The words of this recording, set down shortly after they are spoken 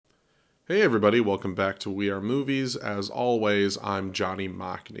Hey everybody, welcome back to We Are Movies. As always, I'm Johnny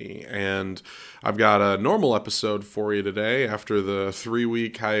Mockney, and I've got a normal episode for you today after the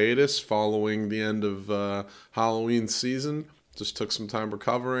 3-week hiatus following the end of Halloween season. Just took some time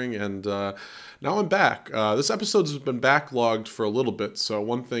recovering, and now I'm back. This episode's been backlogged for a little bit, so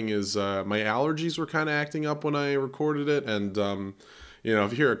one thing is my allergies were kind of acting up when I recorded it, and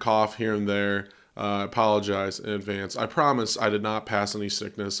if you hear a cough here and there, I apologize in advance. I promise I did not pass any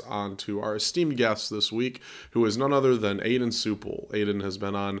sickness on to our esteemed guest this week, who is none other than Ayden Soupal. Ayden has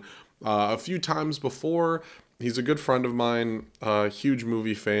been on a few times before. He's a good friend of mine, a huge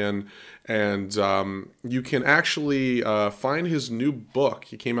movie fan, and you can actually find his new book.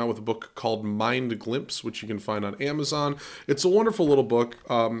 He came out with a book called Mind Glimpse, which you can find on Amazon. It's a wonderful little book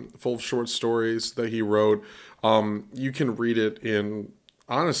full of short stories that he wrote. You can read it in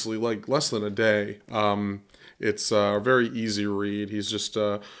honestly, like less than a day. It's a very easy read. He's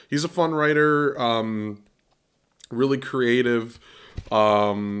a fun writer, really creative,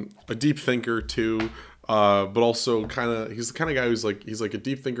 a deep thinker too, but also he's the kind of guy he's like a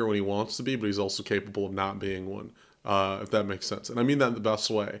deep thinker when he wants to be, but he's also capable of not being one. If that makes sense, and I mean that in the best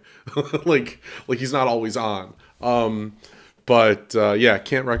way. like he's not always on. But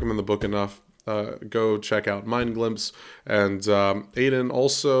can't recommend the book enough. Go check out Mind Glimpse. And Ayden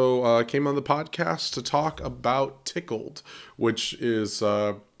also came on the podcast to talk about Tickled, which is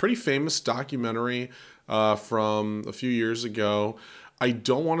a pretty famous documentary from a few years ago. I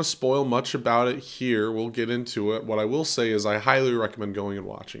don't want to spoil much about it here. We'll get into it. What I will say is I highly recommend going and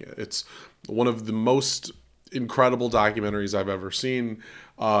watching it. It's one of the most incredible documentaries I've ever seen.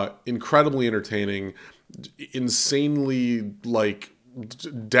 Incredibly entertaining, insanely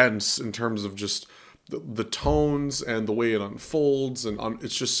dense in terms of just the tones and the way it unfolds, and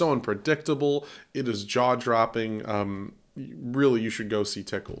it's just so unpredictable. It is jaw-dropping. Really, you should go see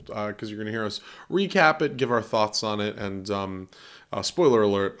Tickled because you're going to hear us recap it, give our thoughts on it, and spoiler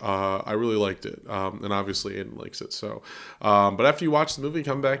alert, I really liked it, and obviously Ayden likes it. So, but after you watch the movie,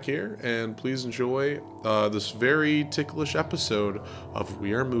 come back here and please enjoy this very ticklish episode of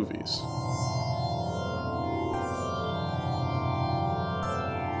We Are Movies.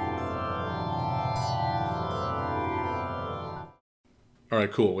 All right,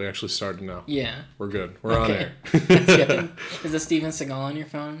 cool. We actually started now. Yeah. We're good. We're on air. That's good. Is it Steven Seagal on your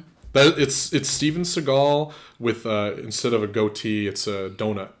phone? It's Steven Seagal with, instead of a goatee, it's a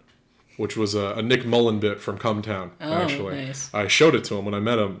donut, which was a Nick Mullen bit from Come Town, actually. Nice. I showed it to him when I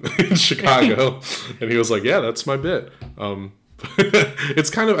met him in Chicago, and he was like, yeah, that's my bit. It's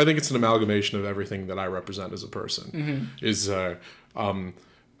kind of, I think it's an amalgamation of everything that I represent as a person. Is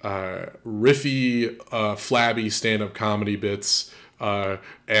riffy, flabby stand-up comedy bits,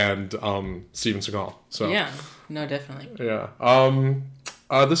 and Steven Seagal. So yeah, no, definitely. Yeah.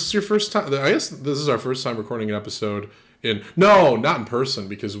 This is your first time. I guess this is our first time recording an episode not in person,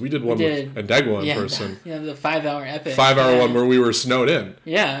 because we did one with Endegwa in person. Yeah, the 5-hour epic. 5-hour one where we were snowed in.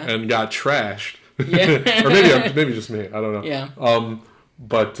 Yeah. And got trashed. Yeah. Or maybe just me. I don't know. Yeah.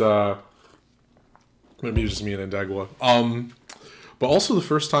 But maybe just me and Endegwa. But also the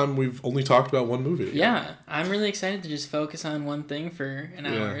first time we've only talked about one movie together. Yeah, I'm really excited to just focus on one thing for an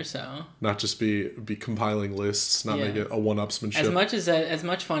hour or so. Not just be compiling lists, not make it a one-upsmanship. As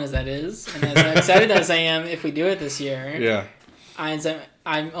much fun as that is, and as excited as I am if we do it this year.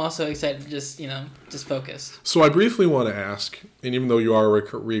 I'm also excited to just focus. So I briefly want to ask, and even though you are a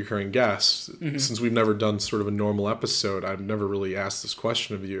recurring guest, since we've never done sort of a normal episode, I've never really asked this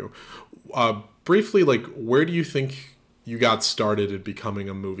question of you. Briefly, where do you think you got started at becoming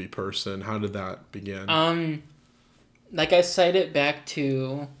a movie person? How did that begin? I cite it back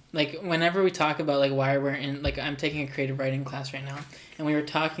to, whenever we talk about, why we're in, I'm taking a creative writing class right now, and we were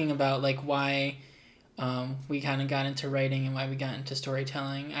talking about, why we kind of got into writing and why we got into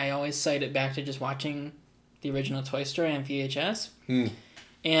storytelling. I always cite it back to just watching the original Toy Story on VHS.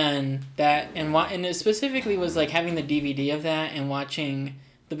 And it specifically was, having the DVD of that and watching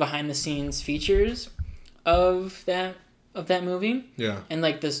the behind-the-scenes features of that movie. Yeah. And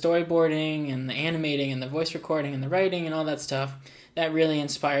the storyboarding and the animating and the voice recording and the writing and all that stuff, that really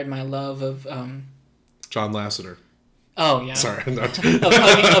inspired my love of John Lasseter. Oh yeah. Sorry.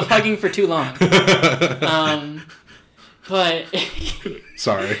 of hugging for too long. But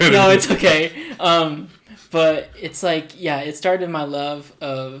sorry. No, it's okay. But it's it started my love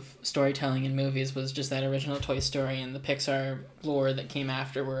of storytelling in movies was just that original Toy Story and the Pixar lore that came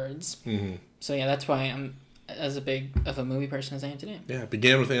afterwards. So yeah, that's why I'm as big of a movie person as I am today. Yeah, it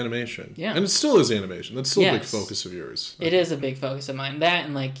began with animation. Yeah. And it still is animation. That's still a big focus of yours. It is a big focus of mine. That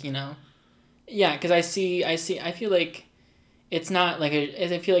and because I feel like it's not like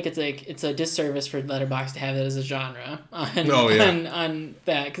I feel like it's a disservice for Letterboxd to have it as a genre on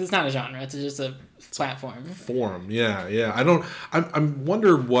that, because it's not a genre. It's just a platform. Form, yeah. I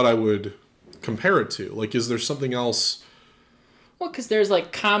wonder what I would compare it to. Like, is there something else? Well, because there's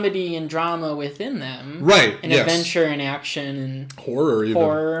like comedy and drama within them, right? And adventure and action and horror,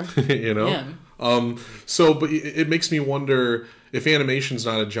 you know. Yeah. So, but it makes me wonder if animation's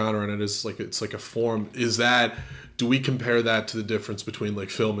not a genre and it's like a form. Do we compare that to the difference between like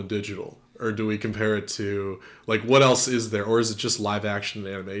film and digital, or do we compare it to like what else is there, or is it just live action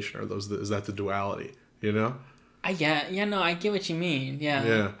and animation? Is that the duality? You know? I get what you mean.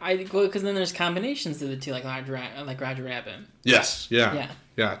 Yeah. Because then there's combinations of the two, like Roger Rabbit. Yes. Yeah,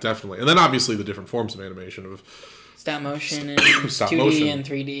 definitely. And then obviously the different forms of animation of stop motion and 2D and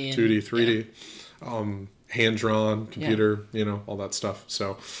 3D. 2D, 3D, hand drawn, computer, all that stuff.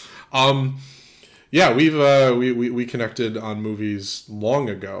 So, we connected on movies long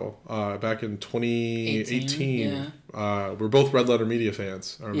ago, back in 2018. We're both Red Letter Media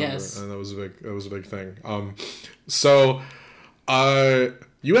fans, I remember, and that was a big thing.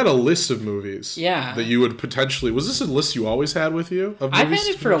 You had a list of movies, that you would potentially. Was this a list you always had with you? Of I've had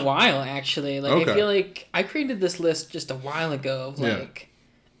it for a while, actually. Like, okay. I feel like I created this list just a while ago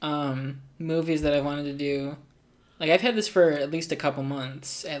of movies that I wanted to do. Like, I've had this for at least a couple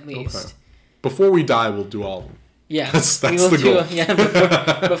months, at least. Okay. Before we die, we'll do all of them. Yeah, that's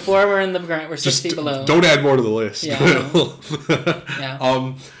the goal. Before we're in the ground, we're 6 feet below. Don't add more to the list. Yeah.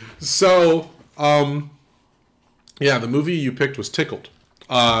 The movie you picked was Tickled.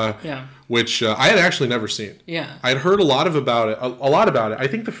 Which I had actually never seen. Yeah. I'd heard a lot about it. I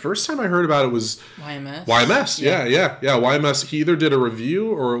think the first time I heard about it was YMS. Yeah. YMS. He either did a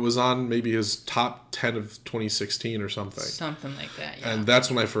review or it was on maybe his top 10 of 2016 or something. Something like that, yeah. And that's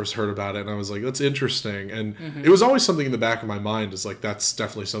when I first heard about it, and I was like, that's interesting. And it was always something in the back of my mind, is like, that's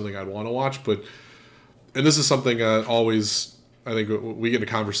definitely something I'd want to watch. And this is something always... I think we get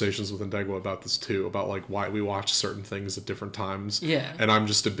into conversations with Ndegwa about this too, about like why we watch certain things at different times. Yeah. And I'm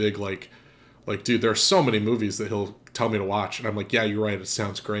just a big like, dude, there are so many movies that he'll tell me to watch, and I'm like, yeah, you're right, it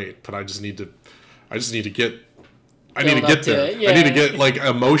sounds great, but I just need to get there. I need to get like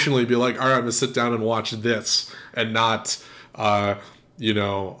emotionally be like, all right, I'm gonna sit down and watch this, and not Hobo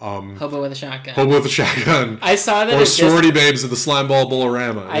with a Shotgun. I saw that. Or Sorority Babes at the Slime Ball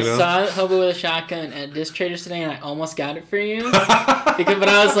Bolorama. I saw Hobo with a Shotgun at Disc Traders today, and I almost got it for you. But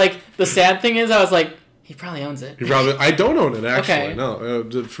I was like, the sad thing is, I was like, he probably owns it. I don't own it, actually. Okay. No,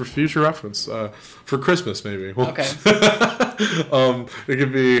 for future reference, for Christmas maybe. Okay. It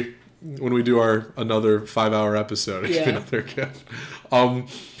could be when we do another 5-hour episode. It could be another gift. I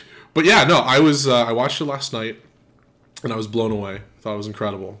watched it last night, and I was blown away. Thought it was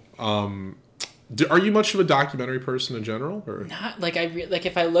incredible. Are you much of a documentary person in general, or not? Like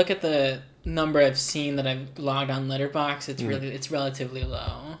if I look at the number I've seen that I've logged on Letterboxd, it's relatively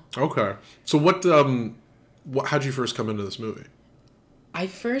low. Okay, so how'd you first come into this movie? I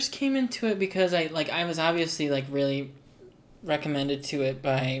first came into it because I was obviously like really recommended to it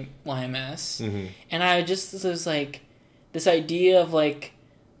by YMS, and I just was like this idea of like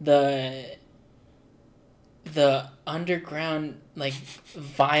the underground like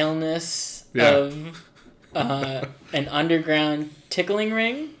vileness of an underground tickling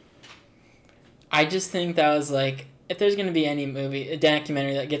ring. I just think that was like, if there's going to be a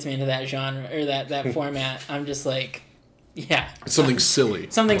documentary that gets me into that genre or that format, I'm just like, something silly,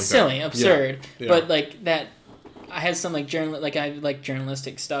 absurd, but like that. I had some like I like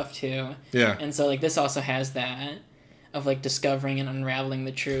journalistic stuff too. Yeah, and so like this also has that. Of like discovering and unraveling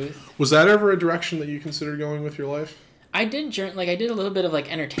the truth. Was that ever a direction that you considered going with your life? I did a little bit of like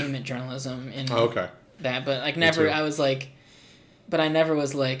entertainment journalism in that, but like never. I was like, but I never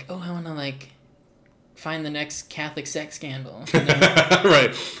was like, oh, I want to like find the next Catholic sex scandal. You know?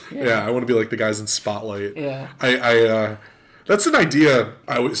 Right. Yeah, I want to be like the guys in Spotlight. Yeah. I that's an idea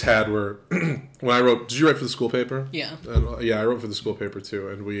I always had where when I wrote. Did you write for the school paper? Yeah. I wrote for the school paper too,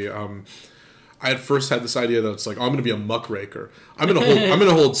 and we. I had first had this idea that it's like, oh, I'm going to be a muckraker. I'm going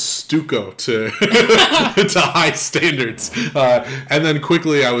to hold stucco to to high standards. And then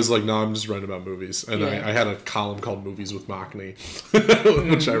quickly I was like, no, I'm just writing about movies. And I had a column called Movies with Machny,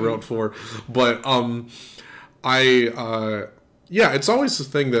 which I wrote for. But it's always the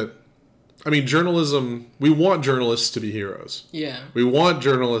thing that, I mean, journalism, we want journalists to be heroes. Yeah. We want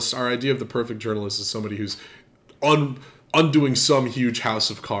journalists, our idea of the perfect journalist is somebody who's undoing some huge house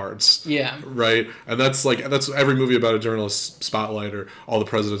of cards. Yeah. Right? And that's every movie about a journalist, Spotlight or All the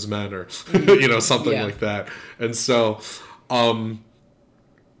President's Men or something like that. And so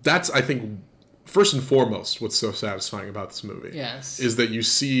that's, I think, first and foremost, what's so satisfying about this movie is that you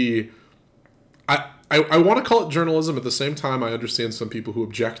see... I want to call it journalism. At the same time, I understand some people who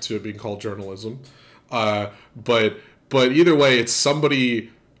object to it being called journalism. But either way, it's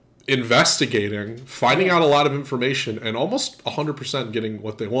somebody investigating, finding out a lot of information, and almost 100% getting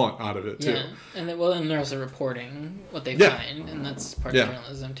what they want out of it, too. Yeah, and there's also reporting what they find, and that's part of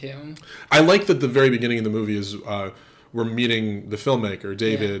journalism, too. I like that the very beginning of the movie is we're meeting the filmmaker,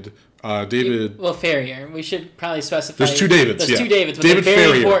 David... Well, Farrier. We should probably specify. There's two Davids. There's two Davids, but David they're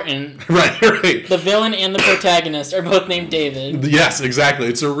very Farrier. important. Right. The villain and the protagonist are both named David. Yes, exactly.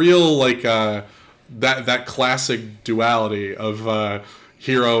 It's a real that classic duality of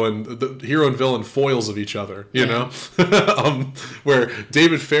hero and villain foils of each other. You know, where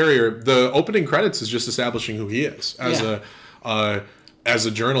David Farrier, the opening credits is just establishing who he is as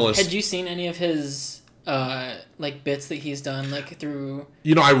a journalist. Had you seen any of his? Bits that he's done through...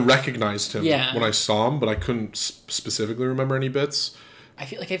 I recognized him when I saw him, but I couldn't specifically remember any bits. I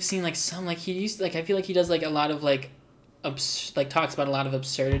feel like I've seen some he used I feel like he does a lot of talks about a lot of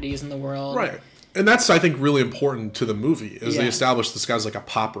absurdities in the world. Right. And that's, I think, really important to the movie, is they establish this guy's like a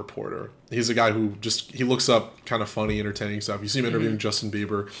pop reporter. He's a guy who he looks up kind of funny, entertaining stuff. You see him interviewing Justin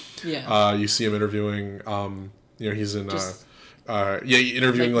Bieber. Yeah. You see him interviewing, he's in...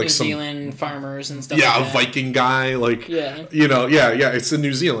 interviewing New Zealand farmers and stuff. Yeah, a Viking guy, it's in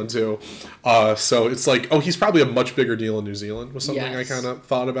New Zealand too. So it's he's probably a much bigger deal in New Zealand. Was something I kind of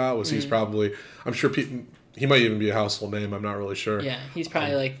thought about. He's probably, I'm sure he might even be a household name. I'm not really sure. Yeah, he's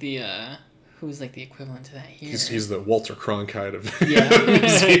probably who's the equivalent to that here. He's the Walter Cronkite of New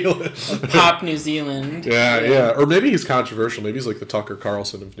Zealand. Of pop New Zealand. Yeah. Or maybe he's controversial. Maybe he's like the Tucker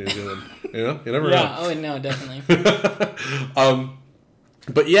Carlson of New Zealand. You never know. Yeah, oh no, definitely.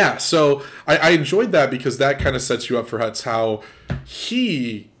 But yeah, so I enjoyed that because that kind of sets you up for how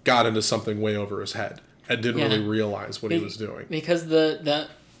he got into something way over his head and didn't really realize what he was doing. Because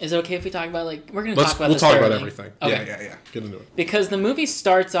is it okay if we talk about we're going to talk about we'll this talk thoroughly. about everything. Okay. Yeah. Get into it. Because the movie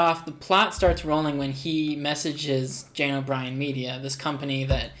starts off, the plot starts rolling when he messages Jane O'Brien Media, this company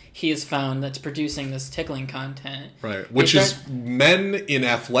that he has found that's producing this tickling content. Right, which is men in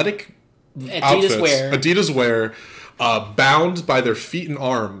athletic outfits, Adidas wear, bound by their feet and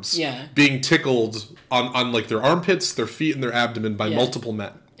arms, being tickled on their armpits, their feet, and their abdomen by multiple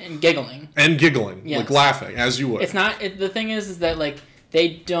men. And giggling. Laughing, as you would. It's not, the thing is that, they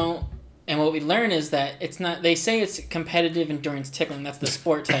don't, and what we learn is that it's not, they say it's competitive endurance tickling, that's the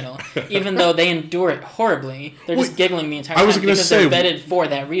sport title, even though they endure it horribly, they're just giggling the entire time because they're vetted for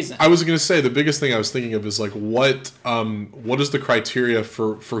that reason. I was going to say, the biggest thing I was thinking of is, what is the criteria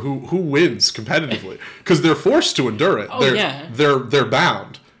for who wins competitively? Because they're forced to endure it. They're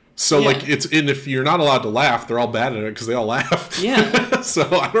bound. So, and if you're not allowed to laugh, they're all bad at it because they all laugh. Yeah. So,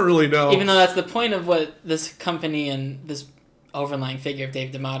 I don't really know. Even though that's the point of what this company and this overlying figure of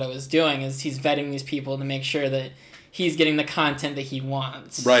Dave D'Amato is doing, is he's vetting these people to make sure that he's getting the content that he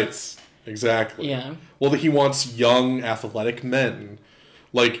wants. Right. Exactly. Yeah. Well, he wants young, athletic men.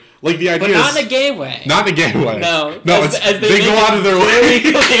 The idea but not in a gay way. Not in a gay way. No. As they go out of their way.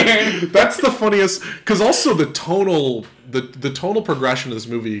 Clear. That's the funniest, because also the tonal progression of this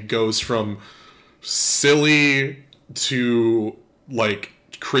movie goes from silly to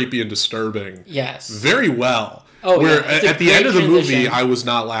creepy and disturbing. Yes. Very well. Oh, where at the end of the movie, transition. I was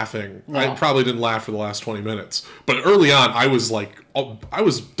not laughing. No. I probably didn't laugh for the last 20 minutes. But early on, I was I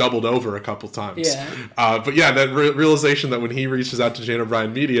was doubled over a couple times. Yeah. But yeah, that realization that when he reaches out to Jane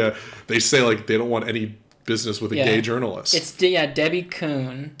O'Brien Media, they say they don't want any business with a gay journalist. It's Debbie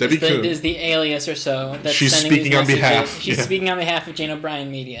Kuhn. Is the alias or so. That's She's speaking on behalf. She's speaking on behalf of Jane O'Brien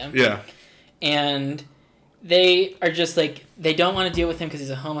Media. Yeah. And they are just they don't want to deal with him because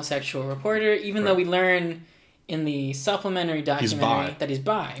he's a homosexual reporter, even though we learn in the supplementary documentary that he's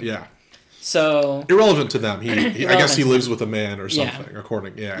bi. Yeah. So irrelevant to them. I guess he lives with a man or something.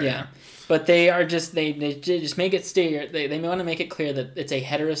 According. Yeah. But they are just they just make it clear. They want to make it clear that it's a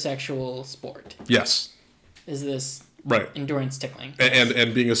heterosexual sport. Yes. Is this endurance tickling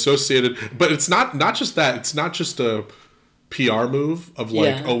and being associated? But it's not just that. It's not just a PR move of we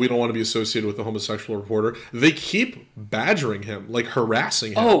don't want to be associated with a homosexual reporter. They keep badgering him,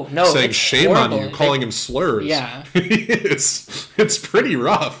 harassing him. Oh no, saying shame horrible. on you, calling him slurs. Yeah, it's pretty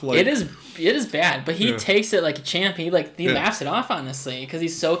rough. It is bad, but he takes it like a champ. He laughs it off honestly because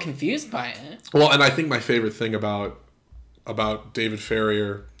he's so confused by it. Well, and I think my favorite thing about David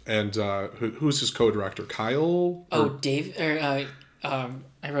Farrier and who's his co-director, Kyle? Dave. I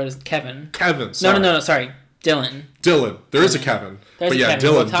wrote his Kevin. Kevin. Sorry. No. Sorry. Dylan. There is a Kevin. There's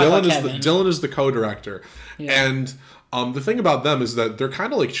Dylan. Dylan Dylan is the co-director. Yeah. And the thing about them is that they're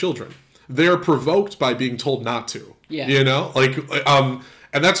kind of like children. they're provoked by being told not to. Yeah. You know? Like,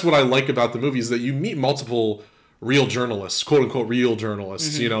 and that's what I like about the movie is that you meet multiple real journalists, quote unquote real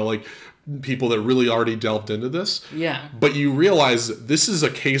journalists, you know, like people that really already delved into this. Yeah. But you realize this is a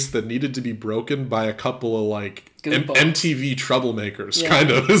case that needed to be broken by a couple of like MTV troublemakers, kind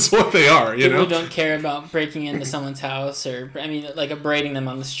of, is what they are, you know? People don't care about breaking into someone's house or, I mean, like abrading them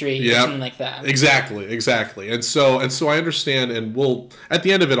on the street or something like that. Exactly. And so I understand, and we'll, at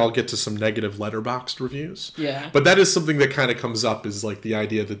the end of it, I'll get to some negative letterboxed reviews. Yeah. But that is something that kind of comes up, is like the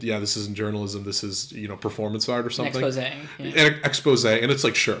idea that, this isn't journalism, this is, performance art or something. An expose. And it's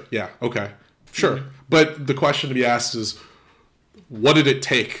like, sure, okay, sure. Mm-hmm. But the question to be asked is, what did it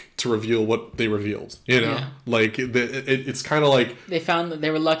take to reveal what they revealed? You know, like it's kind of like they found that they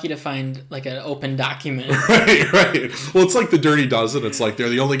were lucky to find like an open document. Right. Well, it's like the Dirty Dozen. It's like they're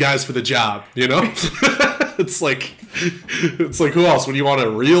the only guys for the job. You know, it's like who else? When you want a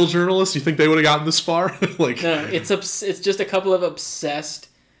real journalist, you think they would have gotten this far? Like, no, it's just a couple of obsessed.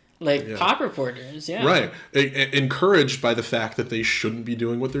 Pop reporters, Right. Encouraged by the fact that they shouldn't be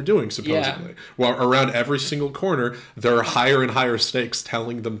doing what they're doing, supposedly. Well, around every single corner, there are higher and higher stakes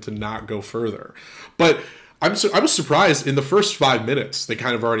telling them to not go further. But I was surprised in the first 5 minutes, they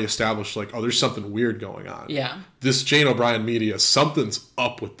kind of already established, like, oh, there's something weird going on. Yeah. This Jane O'Brien media, something's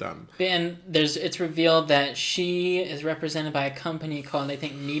up with them. And it's revealed that she is represented by a company called, I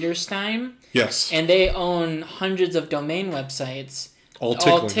think, Niederstein. Yes. And they own hundreds of domain websites. All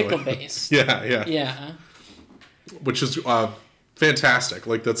tickle based. Yeah. Which is fantastic.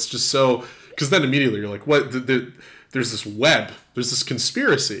 Like, that's just so... Because then immediately you're like, what? There's this web. There's this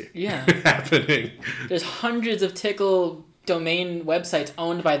conspiracy happening. There's hundreds of tickle domain websites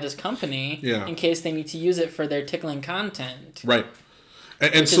owned by this company in case they need to use it for their tickling content. Right.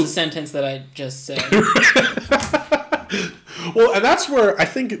 And which is a sentence that I just said. Well, and that's where I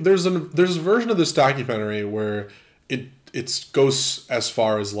think there's a version of this documentary where it goes as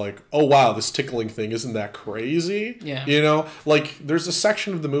far as like, oh wow, this tickling thing, isn't that crazy? Yeah. You know, like there's a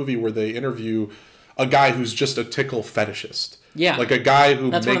section of the movie where they interview a guy who's just a tickle fetishist. Yeah. Like a guy who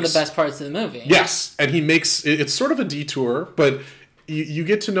That's one of the best parts of the movie. Yes. And he makes, it's sort of a detour, but you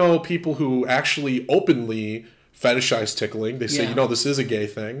get to know people who actually openly fetishize tickling. They say, this is a gay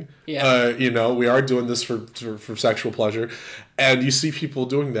thing. Yeah. We are doing this for sexual pleasure. And you see people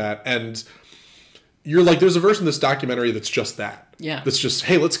doing that, and you're like, there's a version of this documentary that's just that. Yeah. That's just,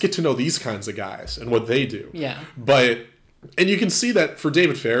 hey, let's get to know these kinds of guys and what they do. Yeah. And you can see that for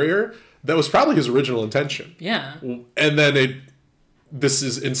David Farrier, that was probably his original intention. Yeah. And then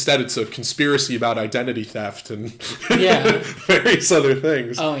instead it's a conspiracy about identity theft and various other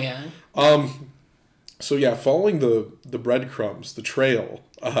things. Oh, yeah. So following the breadcrumbs, the trail,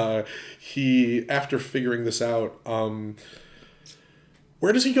 he, after figuring this out,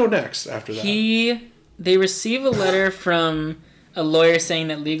 where does he go next after that? They receive a letter from a lawyer saying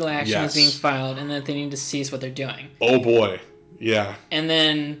that legal action is being filed and that they need to cease what they're doing. Oh boy. Yeah. And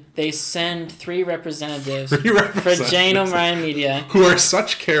then they send three representatives for Jane O'Brien Media. Who are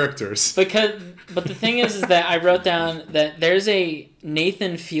such characters. But the thing is that I wrote down that there's a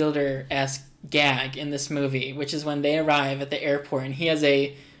Nathan Fielder-esque gag in this movie, which is when they arrive at the airport and he has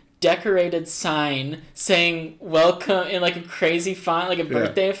a decorated sign saying welcome in like a crazy font, like a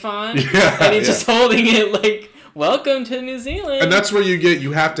birthday font. Yeah, and he's just holding it like, welcome to New Zealand. And that's where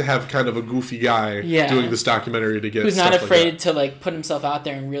you have to have kind of a goofy guy doing this documentary to get who's not afraid to like put himself out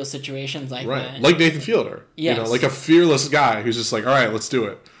there in real situations like that. Like Nathan Fielder. Yes. Like a fearless guy who's just like, all right, let's do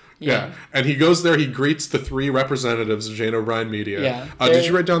it. Yeah. And he goes there, he greets the three representatives of Jane O'Brien Media. Yeah. Did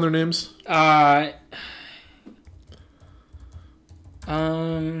you write down their names?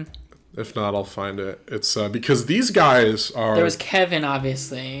 If not, I'll find it. It's because these guys are... There was Kevin,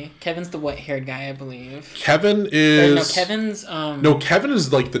 obviously. Kevin's the white-haired guy, I believe. Kevin is... No, Kevin's... No, Kevin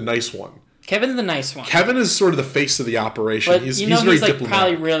is like the nice one. Kevin's the nice one. Kevin is sort of the face of the operation. But he's like very diplomatic.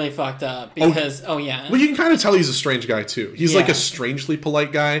 Probably really fucked up because... Oh, yeah. Well, you can kind of tell he's a strange guy, too. He's like a strangely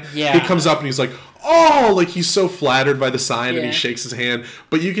polite guy. Yeah. He comes up and he's like... Oh, like he's so flattered by the sign and he shakes his hand.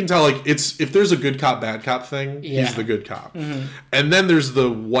 But you can tell, like, if there's a good cop, bad cop thing, he's the good cop. Mm-hmm. And then there's the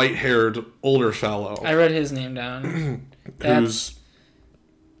white-haired older fellow. I wrote his name down. Who's...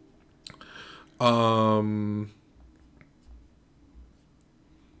 No.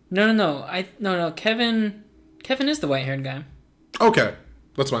 Kevin is the white-haired guy. Okay.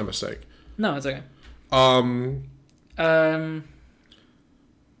 That's my mistake. No, it's okay.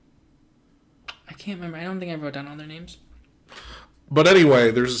 I can't remember. I don't think I wrote down all their names. But anyway,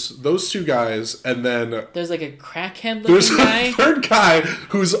 there's those two guys, and then... There's like a crackhead looking guy. There's a third guy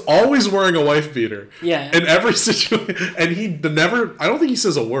who's always wearing a wife beater. Yeah. In every situation. And he never... I don't think he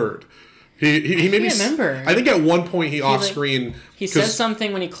says a word. He maybe. I remember. I think at one point he off screen. He says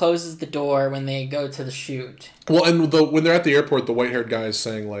something when he closes the door when they go to the shoot. Well, and when they're at the airport, the white haired guy is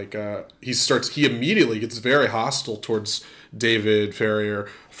saying like he immediately gets very hostile towards David Farrier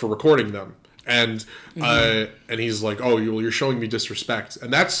for recording them. And and he's like, oh, you're showing me disrespect.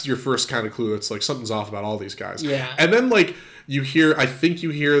 And that's your first kind of clue. It's like something's off about all these guys. Yeah. And then like you hear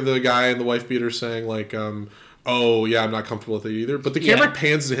the guy in the wife beater saying like, oh yeah, I'm not comfortable with it either. But the camera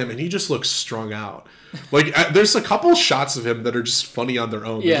pans to him and he just looks strung out. Like there's a couple shots of him that are just funny on their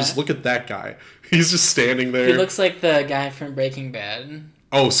own. Yeah. Just look at that guy. He's just standing there. He looks like the guy from Breaking Bad.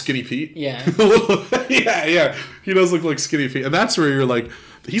 Oh, Skinny Pete? Yeah. yeah. He does look like Skinny Pete. And that's where you're like,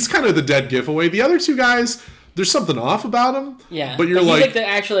 he's kind of the dead giveaway. The other two guys, there's something off about him. Yeah. But he's like the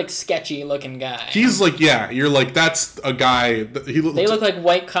actual like sketchy looking guy. He's like, you're like, that's a guy. They look like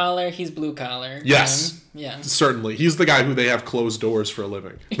white collar. He's blue collar. Yes. Yeah. Certainly. He's the guy who they have closed doors for a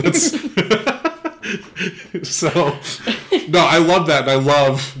living. That's... So, no, I love that. And I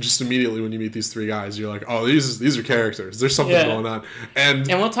love just immediately when you meet these three guys, you're like, oh, these are characters. There's something going on. And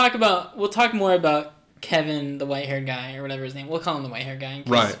we'll talk more about Kevin, the white-haired guy, or whatever his name. We'll call him the white-haired guy in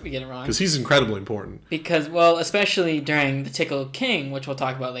case we get it wrong. Because he's incredibly important. Because, well, especially during the Tickled King, which we'll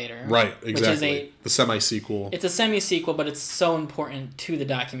talk about later. Right, exactly. Which is the semi-sequel. It's a semi-sequel, but it's so important to the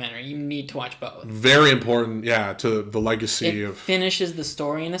documentary. You need to watch both. Very important, to the legacy of... It finishes the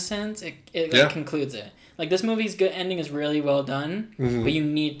story, in a sense. It concludes it. Like, this movie's good ending is really well done, but you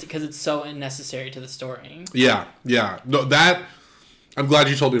need to... Because it's so unnecessary to the story. Yeah. No, that... I'm glad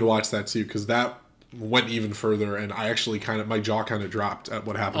you told me to watch that, too, because that... went even further, and I actually my jaw kind of dropped at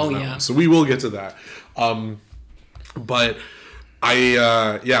what happened in that one. So we will get to that. But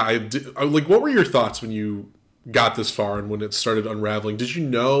like, what were your thoughts when you got this far and when it started unraveling? Did you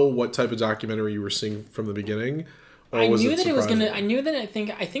know what type of documentary you were seeing from the beginning? I knew that it was gonna. I knew that I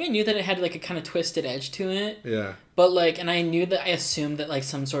think I knew that it had like a kind of twisted edge to it. Yeah. But like, and I assumed that like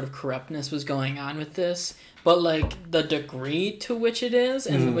some sort of corruptness was going on with this. But, like, the degree to which it is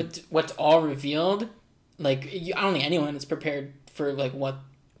and what's all revealed, like, I don't think anyone is prepared for, like, what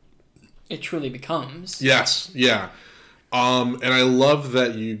it truly becomes. Yes, yeah. And I love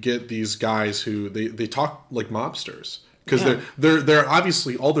that you get these guys who, they talk like mobsters. Because they're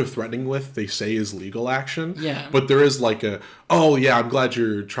obviously, all they're threatening with, they say, is legal action. Yeah. But there is like I'm glad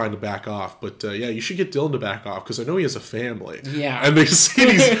you're trying to back off. But you should get Dylan to back off because I know he has a family. Yeah. And they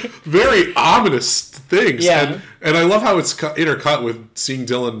say these very ominous things. Yeah. And I love how it's intercut with seeing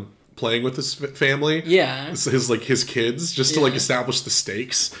Dylan playing with his family. Yeah. His kids, just to like establish the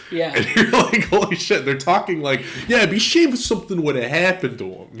stakes. Yeah. And you're like, holy shit, they're talking like, it'd be a shame if something would have happened to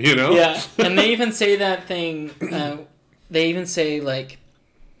him, you know? Yeah. And they even say that thing... They even say, like,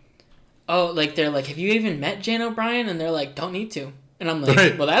 they're like, have you even met Jane O'Brien? And they're like, don't need to. And I'm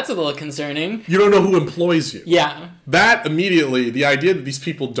like, well, that's a little concerning. You don't know who employs you. Yeah. That immediately, the idea that these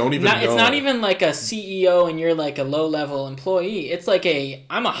people don't even know. It's not even like a CEO and you're like a low-level employee. It's like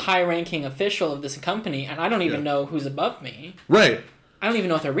I'm a high-ranking official of this company, and I don't even know who's above me. Right. I don't even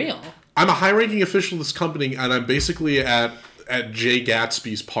know if they're real. I'm a high-ranking official of this company, and I'm basically at Jay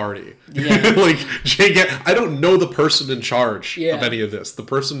Gatsby's party. Yeah. Like, I don't know the person in charge of any of this. The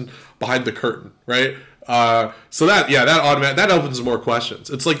person behind the curtain, right? So that opens more questions.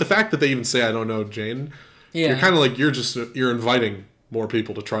 It's like the fact that they even say, I don't know Jane. Yeah. You're kind of like, you're inviting more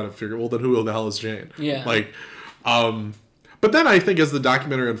people to try to figure, well, then who the hell is Jane? Yeah. Like, but then I think as the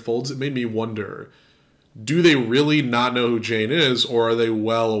documentary unfolds, it made me wonder, do they really not know who Jane is, or are they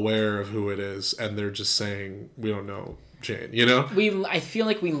well aware of who it is, and they're just saying, we don't know Jane, you know? I feel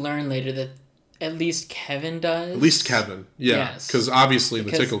like we learn later that at least Kevin does. At least Kevin, yeah. Because obviously in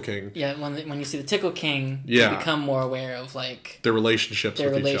the Tickle King... Yeah, when you see the Tickle King, you become more aware of, like... Their relationship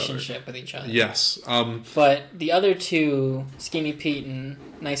with each other. Yes. But the other two, Skinny Pete and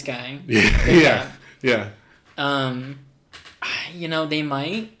Nice Guy... Yeah. They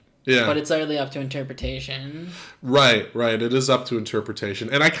might... Yeah. But it's utterly up to interpretation. Right. It is up to interpretation.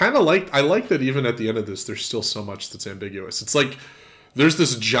 And I kind of I like that even at the end of this, there's still so much that's ambiguous. It's like, there's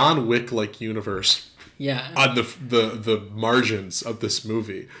this John Wick-like universe on the margins of this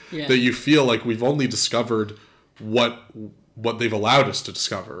movie that you feel like we've only discovered what they've allowed us to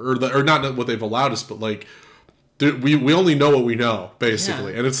discover. Or not what they've allowed us, but like, we only know what we know,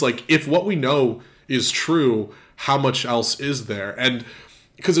 basically. Yeah. And it's like, if what we know is true, how much else is there? And...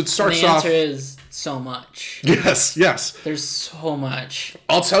 Because it starts off... And the answer is so much. Yes. There's so much.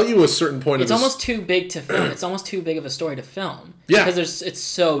 I'll tell you a certain point. It's almost too big to film. It's almost too big of a story to film. Yeah. Because it's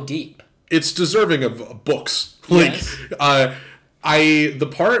so deep. It's deserving of books. Like, yes. the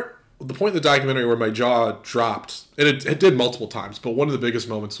part the point in the documentary where my jaw dropped, and it did multiple times, but one of the biggest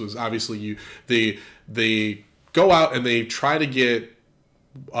moments was obviously they go out and they try to get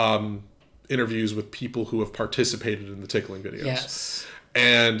interviews with people who have participated in the tickling videos. Yes.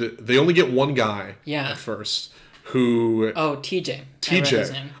 And they only get one guy at first who... Oh, TJ.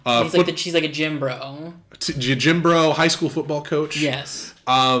 TJ. She's like a gym bro. Gym bro, high school football coach. Yes.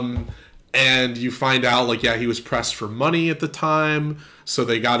 And you find out, like, yeah, he was pressed for money at the time, so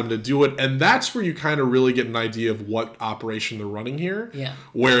they got him to do it. And that's where you kind of really get an idea of what operation they're running here. Yeah.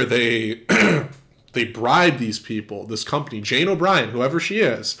 Where they they bribe these people, this company, Jane O'Brien, whoever she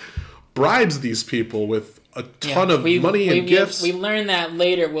is, bribes these people with a ton of money and gifts. We learn that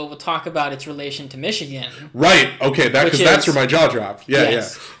later. We'll talk about its relation to Michigan. Right. Okay. Because that's where my jaw dropped. Yeah.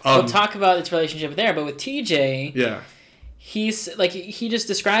 Yes. Yeah. We'll talk about its relationship there. But with TJ, yeah, he's like he just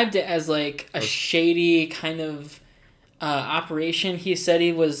described it as like a shady kind of operation. He said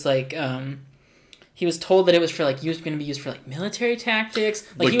he was like he was told that it was for like going to be used for like military tactics.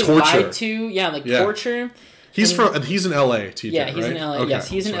 Like he was torture. Lied to. Yeah. Like torture. He's he's in LA. TJ. Yeah. He's in LA. Okay. Yes.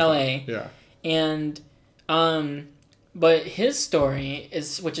 He's in LA. Yeah. And but his story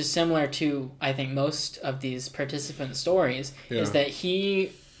which is similar to I think most of these participant stories, is that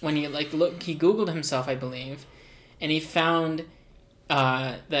he Googled himself, I believe, and he found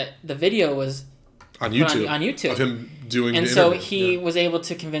that the video was on YouTube. Of him doing and the so interview. He was able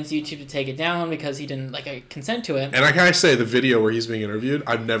to convince YouTube to take it down because he didn't consent to it. And I gotta say, the video where he's being interviewed,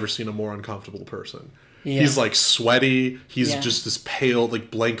 I've never seen a more uncomfortable person. Yeah. He's like sweaty. He's just this pale, like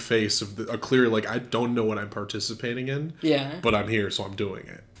blank face of a clear, like, I don't know what I'm participating in. Yeah. But I'm here, so I'm doing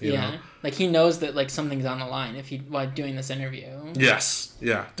it. You know? Like he knows that like something's on the line while doing this interview. Yes.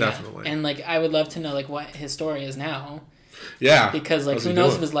 Yeah, definitely. Yeah. And like I would love to know like what his story is now. Yeah. Because like who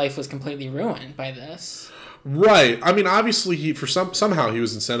knows if his life was completely ruined by this. Right. I mean, obviously, somehow he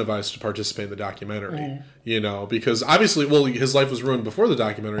was incentivized to participate in the documentary. You know, because obviously, his life was ruined before the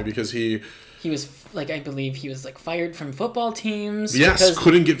documentary because he was I believe he was like fired from football teams. Yes,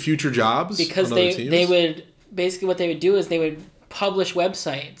 couldn't get future jobs because they would basically what they would do is they would publish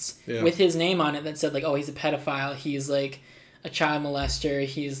websites with his name on it that said like, oh, he's a pedophile, he's like a child molester,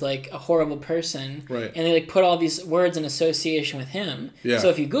 he's like a horrible person, right? And they like put all these words in association with him. Yeah. So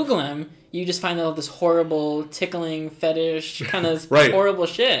if you Google him, you just find all this horrible tickling fetish kind of horrible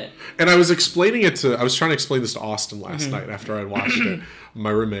shit. And I was trying to explain this to Austin last night after I watched it, my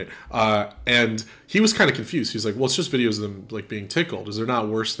roommate, and he was kind of confused. He's like, well, it's just videos of them like being tickled. Is there not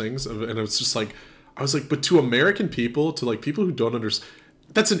worse things? And it's just like, I was like, but to American people, to like people who don't understand,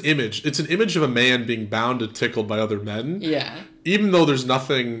 that's an image. It's an image of a man being bound and tickled by other men. Yeah. Even though there's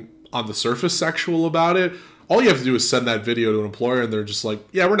nothing on the surface sexual about it, all you have to do is send that video to an employer and they're just like,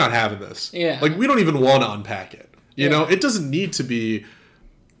 yeah, we're not having this. Yeah. Like, we don't even want to unpack it. You know, it doesn't need to be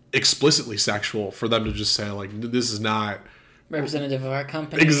explicitly sexual for them to just say, like, this is not representative of our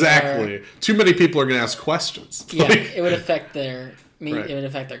company. Exactly. Too many people are going to ask questions. Yeah, like, it would affect their... It would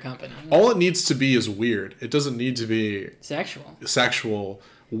affect their company. All it needs to be is weird. It doesn't need to be... Sexual.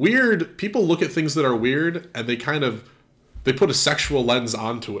 Weird... People look at things that are weird, and they kind of... They put a sexual lens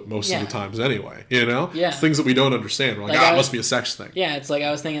onto it most of the times anyway, you know? Yeah. It's things that we don't understand. We're like, it must be a sex thing. Yeah, it's like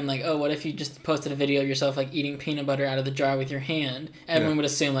I was thinking, like, oh, what if you just posted a video of yourself, like, eating peanut butter out of the jar with your hand? Everyone would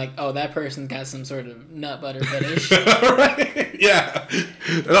assume, like, oh, that person's got some sort of nut butter fetish. Right? Yeah.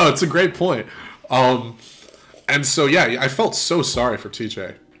 No, it's a great point. And so, yeah, I felt so sorry for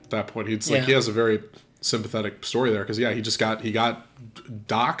TJ at that point. He has a very sympathetic story there because, he got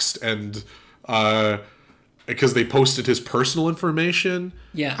doxxed and... because they posted his personal information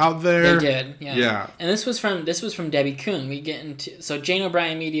out there. They did, yeah. And this was from Debbie Kuhn. We get into Jane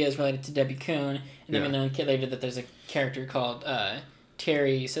O'Brien Media is related to Debbie Kuhn, and then we learn later that there's a character called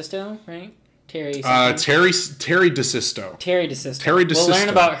Terry Sisto, right? Terry DeSisto. Terry DeSisto. We'll learn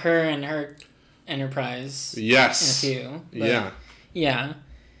about her and her enterprise. Yes. In a few. But, yeah.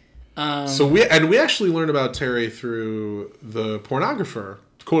 So we actually learned about Terry through the pornographer.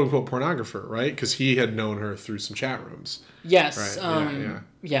 "Quote unquote pornographer," right? Because he had known her through some chat rooms. Yes. Right?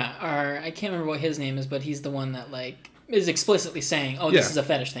 I can't remember what his name is, but he's the one that like is explicitly saying, "Oh, this is a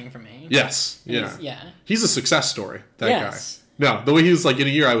fetish thing for me." Yes. He's a success story. That guy. No, the way he was like, in a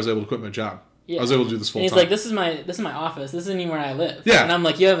year, I was able to quit my job. Yeah. I was able to do this full time. He's like, "This is my office. This isn't even where I live." Yeah. And I'm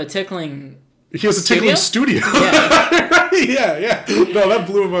like, "You have a tickling." He has a tickling studio. Yeah. No, that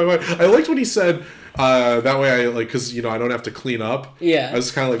blew my mind. I liked when he said. That way because, I don't have to clean up. Yeah. I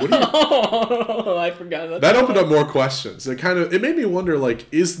was kind of like, what are you... Oh, I forgot about that. That opened up more questions. It made me wonder, like,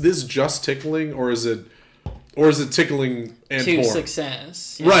 is this just tickling or is it Or is it tickling and to porn?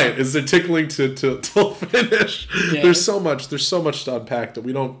 Success. Yeah. Right. Is it tickling to finish? Yeah. There's so much to unpack that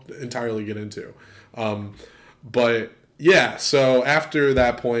we don't entirely get into. But yeah, so after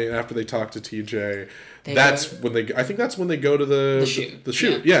that point, after they talk to TJ, I think that's when they go to the shoot. The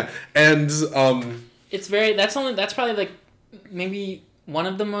shoot, yeah. And it's that's probably like maybe one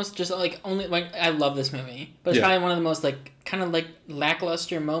of the most just like only like I love this movie, but it's probably one of the most like kind of like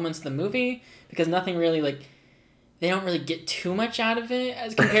lackluster moments of the movie because nothing really like they don't really get too much out of it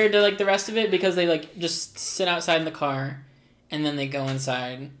as compared to like the rest of it because they like just sit outside in the car and then they go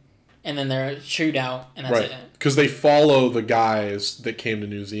inside and then they're shoot out and that's it. Because they follow the guys that came to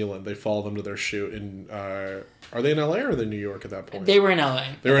New Zealand. They follow them to their shoot in. Are they in LA or are they in New York at that point? They were in LA.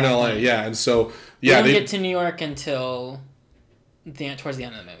 They were in LA, yeah, and so they don't get to New York until towards the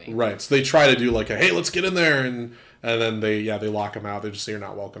end of the movie. Right, so they try to do like a hey, let's get in there and then they lock them out. They just say you're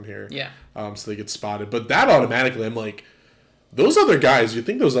not welcome here. Yeah. So they get spotted, but that automatically, I'm like, those other guys. You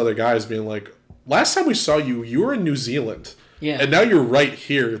think those other guys being like, last time we saw you, you were in New Zealand. Yeah. And now you're right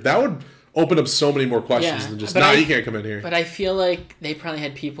here. That would open up so many more questions than just, you can't come in here. But I feel like they probably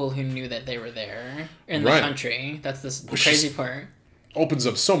had people who knew that they were there in the country. That's the crazy part. Opens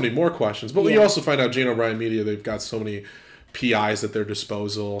up so many more questions. But you also find out Jane O'Brien Media, they've got so many PIs at their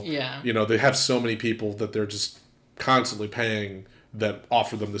disposal. Yeah. You know, they have so many people that they're just constantly paying that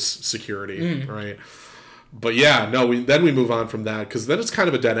offer them this security, right? But then we move on from that because then it's kind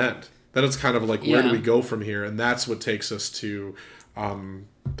of a dead end. Then it's kind of like, where do we go from here? And that's what takes us to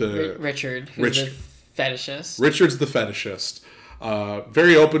the Richard, who's the fetishist. Richard's the fetishist.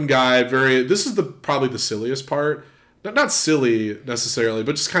 Very open guy. This is probably the silliest part. Not silly necessarily,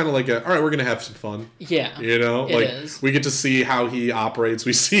 but just kind of like all right, we're gonna have some fun. Yeah, you know, like is. We get to see how he operates.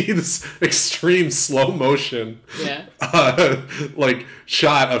 We see this extreme slow motion, like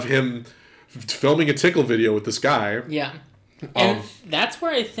shot of him filming a tickle video with this guy. Yeah. And that's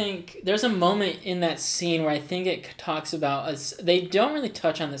where I think there's a moment in that scene where I think it talks about us. They don't really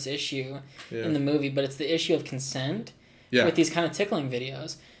touch on this issue in the movie, but it's the issue of consent with these kind of tickling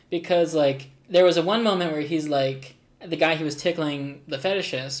videos. Because like there was one moment where he's like the guy who was tickling the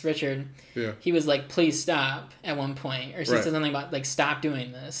fetishist, Richard. Yeah. He was like, "Please stop" at one point, or he said something about like, "Stop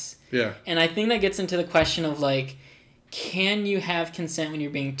doing this." Yeah. And I think that gets into the question of like, can you have consent when you're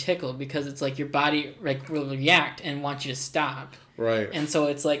being tickled? Because it's like your body like will react and want you to stop. Right. And so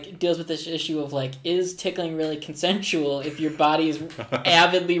it's like it deals with this issue of like, is tickling really consensual if your body is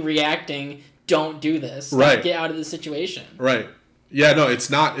avidly reacting? Don't do this. Right. Like, get out of the situation. Right. Yeah. No, it's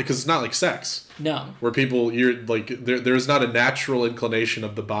not because it's not like sex. No. Where you're like there's not a natural inclination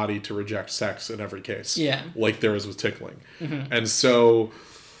of the body to reject sex in every case. Yeah. Like there is with tickling, and so.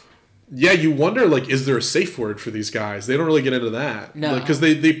 Yeah, you wonder, like, is there a safe word for these guys? They don't really get into that. No. Because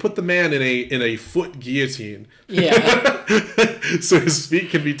they put the man in a foot guillotine. Yeah. So his feet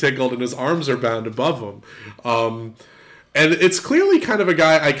can be tickled and his arms are bound above him. And it's clearly kind of a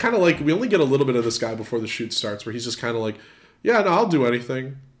guy, I kind of like, we only get a little bit of this guy before the shoot starts, where he's just kind of like, yeah, no, I'll do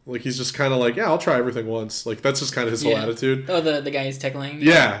anything. Like, he's just kind of like, yeah, I'll try everything once. Like, that's just kind of his whole attitude. Oh, the guy he's tickling?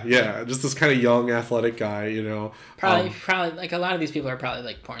 Yeah. Just this kind of young, athletic guy, you know. Probably, like, a lot of these people are probably,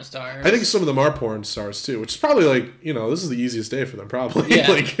 like, porn stars. I think some of them are porn stars, too, which is probably, like, you know, this is the easiest day for them, probably.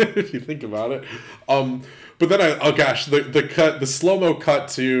 Yeah. Like, if you think about it. But then the slow-mo cut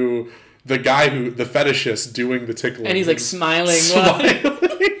to the guy the fetishist doing the tickling. And he's, like, smiling.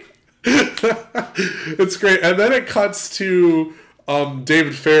 It's great. And then it cuts to...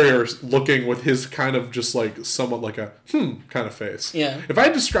 David Ferrier looking with his kind of just like somewhat like a kind of face. Yeah. If I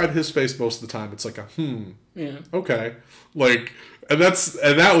describe his face most of the time, it's like a Yeah. Okay. Like, and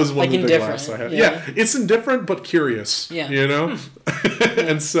that was one like of the big laughs I had. Yeah. It's indifferent but curious. Yeah. You know?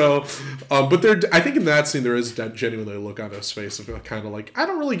 And so, but I think in that scene there is genuinely a look on his face of kind of like, I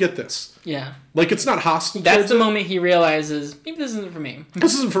don't really get this. Yeah. Like, it's not hostile. That's the moment he realizes, maybe this isn't for me.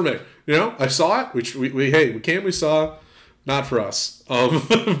 This isn't for me. You know? I saw it. We saw. Not for us.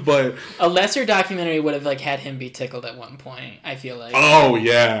 But a lesser documentary would have like had him be tickled at one point, I feel like. Oh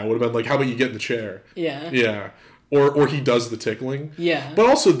yeah. Would have been like, how about you get in the chair? Yeah. Yeah. Or he does the tickling. Yeah. But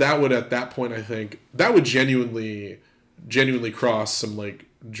also that would at that point I think that would genuinely cross some like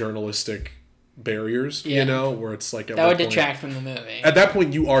journalistic barriers, you know, where it's like that would detract from the movie. At that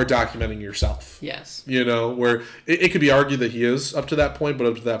point you are documenting yourself. Yes. You know, where it could be argued that he is up to that point, but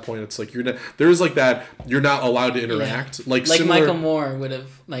up to that point it's like there's like that you're not allowed to interact. Yeah. Like Michael Moore would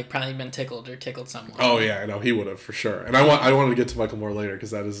have like probably been tickled or tickled someone. Oh yeah, I know he would have for sure. And I wanted to get to Michael Moore later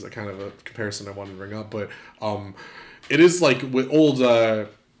because that is a kind of a comparison I wanted to bring up, but it is like with old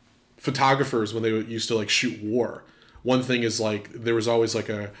photographers when they used to like shoot war. One thing is like there was always like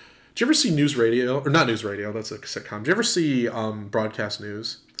Do you ever see news radio or not news radio? That's a sitcom. Do you ever see broadcast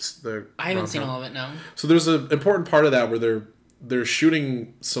news? I haven't seen all of it. No. So there's an important part of that where they're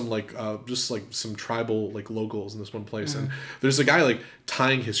shooting some like just like some tribal like locals in this one place, and there's a guy like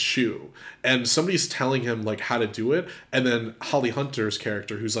tying his shoe, and somebody's telling him like how to do it, and then Holly Hunter's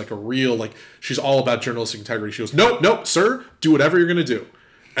character, who's like a real like she's all about journalistic integrity, she goes, nope, sir, do whatever you're gonna do.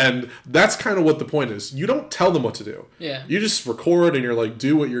 And that's kind of what the point is. You don't tell them what to do. Yeah. You just record and you're like,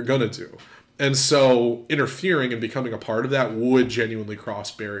 do what you're gonna do. And so interfering and becoming a part of that would genuinely cross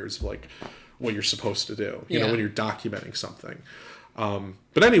barriers of like what you're supposed to do, you know, when you're documenting something.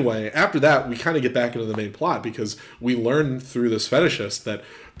 But anyway, after that, we kind of get back into the main plot because we learn through this fetishist that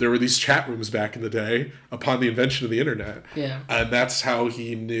there were these chat rooms back in the day upon the invention of the internet. Yeah. And that's how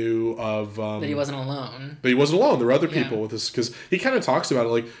he knew of... that he wasn't alone. But he wasn't alone. There were other people with this, because he kind of talks about it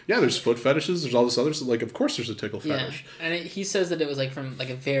like, yeah, there's foot fetishes, there's all this other stuff. Like, of course there's a tickle fetish. And he says that it was like from like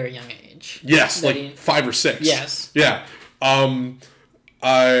a very young age. Yes, like 5 or 6. Yes. Yeah.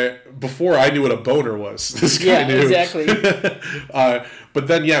 Before I knew what a boner was, this guy knew. Exactly. But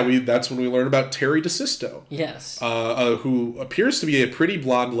then, that's when we learn about Terry DeSisto. Yes. Who appears to be a pretty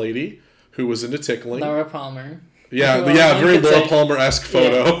blonde lady who was into tickling. Laura Palmer. Yeah, very Laura Palmer-esque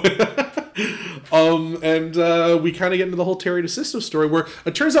photo. Yeah. And we kind of get into the whole Terry DeSisto story, where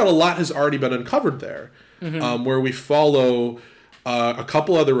it turns out a lot has already been uncovered there. Mm-hmm. Where we follow a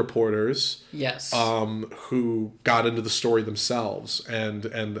couple other reporters, yes, who got into the story themselves, and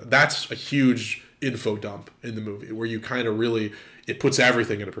that's a huge info dump in the movie, where you kind of really, it puts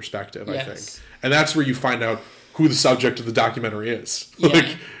everything into perspective. Yes. I think, and that's where you find out who the subject of the documentary is. Yeah.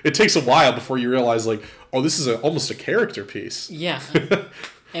 Like, it takes a while before you realize, like, oh, this is almost a character piece. Yeah.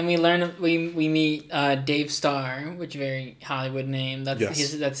 And we learn, we meet Dave Starr, which is a very Hollywood name.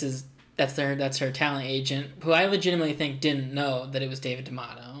 That's her talent agent, who I legitimately think didn't know that it was David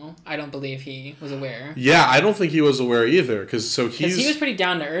D'Amato. I don't believe he was aware. Yeah, I don't think he was aware either, because he was pretty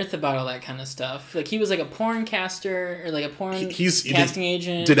down to earth about all that kind of stuff. Like, he was like a porn caster or like a porn casting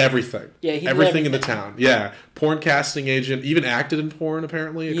agent. Did everything. Yeah, he everything in the town. Yeah, porn casting agent. Even acted in porn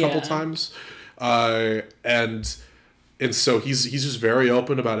apparently a couple times, and so he's just very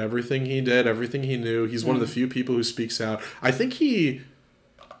open about everything he did, everything he knew. He's one of the few people who speaks out. I think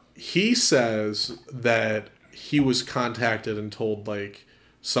he says that he was contacted and told like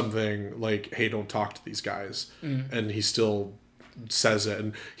something like, hey, don't talk to these guys. And he still says it.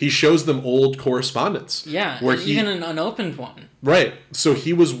 And he shows them old correspondence. Yeah, where even an unopened one. Right. So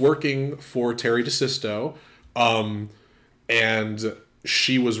he was working for Terry DeSisto, and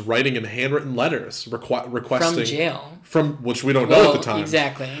she was writing in handwritten letters requesting... From jail. Which we don't know at the time.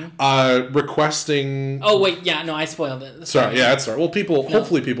 Exactly. Requesting... Oh, wait, yeah, no, I spoiled it. Sorry, yeah, that's right. Well,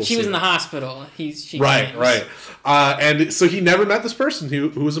 hopefully people She was in the hospital. Right. And so he never met this person who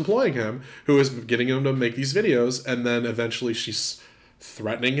was employing him, who was getting him to make these videos, and then eventually she's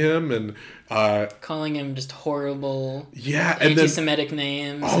threatening him and... calling him just horrible anti-Semitic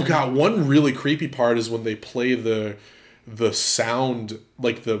names. Oh, God, one really creepy part is when they play the sound,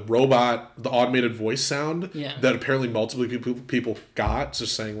 like the automated voice sound that apparently multiple people got,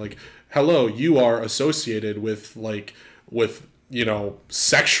 just saying like, hello, you are associated with you know,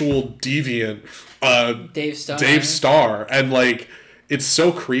 sexual deviant Dave Starr. And like, it's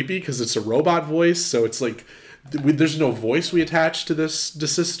so creepy because it's a robot voice, so it's like there's no voice we attach to this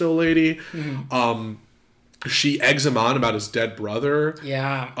DeSisto lady. Mm-hmm. She eggs him on about his dead brother.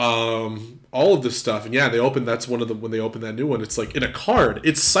 Yeah. All of this stuff. And that's one of them, when they open that new one, it's like in a card.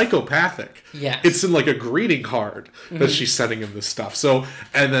 It's psychopathic. Yes. It's in like a greeting card that she's sending him this stuff. So,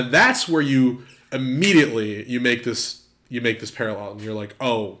 and then that's where you immediately, you make this parallel, and you're like,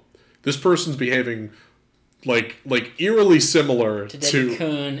 oh, this person's behaving like eerily similar to Debbie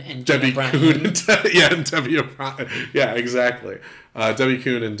Kuhn and Debbie Jane Kuhn and Debbie O'Brien. Yeah, exactly. Debbie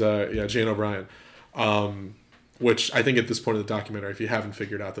Kuhn and Jane O'Brien. Which I think at this point in the documentary, if you haven't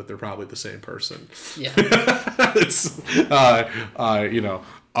figured out that they're probably the same person. Yeah. It's, you know.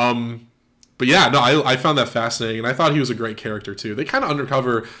 But yeah, no, I found that fascinating, and I thought he was a great character too. They kind of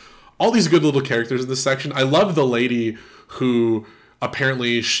undercover all these good little characters in this section. I love the lady who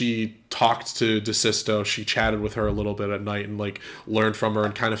apparently she talked to DeSisto. She chatted with her a little bit at night and like learned from her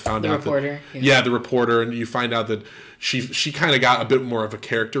and kind of found out the reporter. And you find out that she kind of got a bit more of a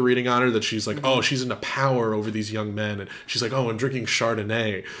character reading on her, that she's like, oh, she's into power over these young men. And she's like, oh, I'm drinking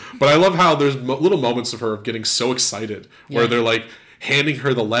Chardonnay. But I love how there's little moments of her getting so excited where they're like handing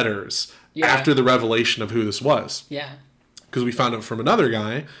her the letters after the revelation of who this was. Yeah. Because we found out from another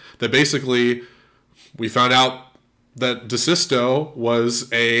guy that basically we found out that DeSisto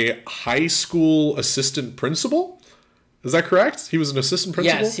was a high school assistant principal Is that correct? He was an assistant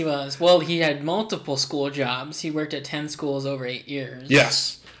principal? Yes, he was. Well, he had multiple school jobs. He worked at 10 schools over 8 years.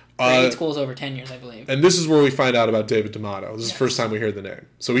 Yes. 8 schools over 10 years, I believe. And this is where we find out about David D'Amato. This is the first time we hear the name.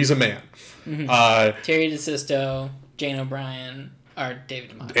 So he's a man. Mm-hmm. Terry DeSisto, Jane O'Brien, are David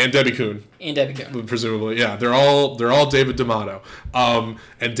D'Amato. And Debbie Kuhn. And Debbie Kuhn. Presumably, yeah. They're all David D'Amato.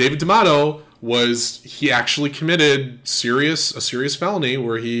 And David D'Amato he actually committed a serious felony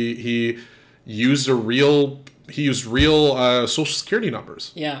where he used real social security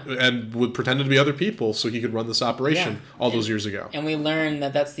numbers. Yeah. And would pretend to be other people so he could run this operation those years ago. And we learned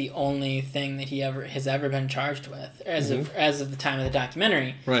that that's the only thing that he has ever been charged with as of the time of the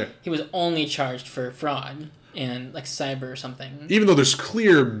documentary. Right. He was only charged for fraud and like cyber or something. Even though there's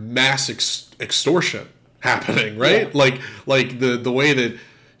clear mass extortion happening, right? Yeah. Like the way that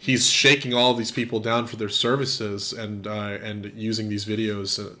he's shaking all of these people down for their services and using these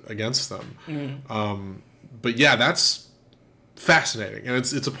videos against them. Mm-hmm. But yeah, that's fascinating, and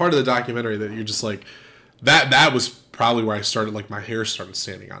it's a part of the documentary that you're just like, that was probably where I started, like my hair started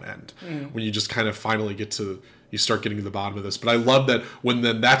standing on end when you just kind of finally you start getting to the bottom of this. But I love that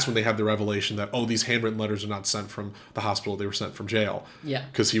that's when they have the revelation that, oh, these handwritten letters are not sent from the hospital, they were sent from jail. Yeah,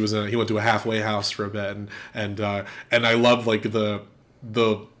 because he went to a halfway house for a bit, and I love like the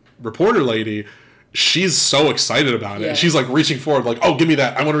reporter lady. She's so excited about it. Yeah. She's like reaching forward, like, "Oh, give me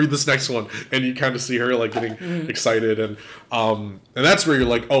that! I want to read this next one." And you kind of see her like getting excited, and that's where you're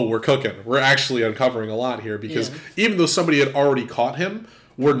like, "Oh, we're cooking. We're actually uncovering a lot here." Because even though somebody had already caught him,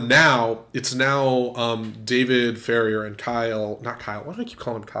 it's now David Ferrier and not Kyle. Why do I keep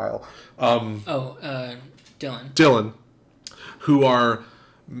calling him Kyle? Dylan. Dylan, who are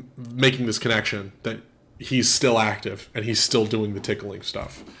making this connection that he's still active and he's still doing the tickling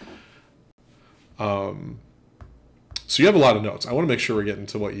stuff. So you have a lot of notes. I want to make sure we're getting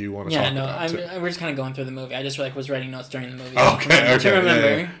to what you want to talk about. We're just kind of going through the movie. I just was writing notes during the movie. Okay. To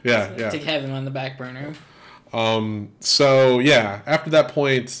remember. Yeah. To have them on the back burner. So yeah, after that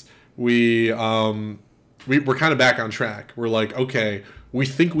point, we're kind of back on track. We're like, okay, we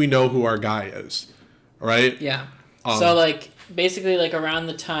think we know who our guy is, right? Yeah. So like basically like around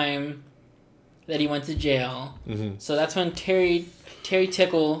the time that he went to jail. Mm-hmm. So that's when Terry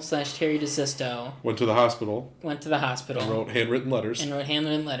Tickled / Terry DeSisto went to the hospital. And wrote handwritten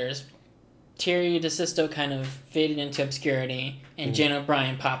letters. Terry DeSisto kind of faded into obscurity, and Jane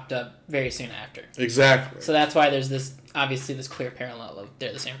O'Brien popped up very soon after. Exactly. So that's why there's this clear parallel of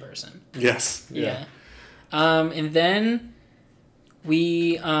they're the same person. Yes. Yeah. And then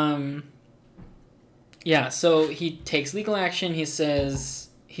we so he takes legal action. He says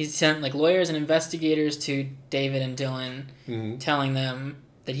he sent like lawyers and investigators to David and Dylan, telling them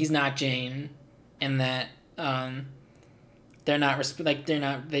that he's not Jane, and that they're not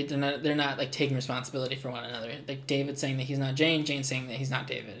like taking responsibility for one another. Like David saying that he's not Jane, Jane saying that he's not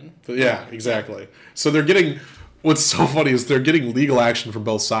David. Yeah, exactly. So they're getting. What's so funny is they're getting legal action from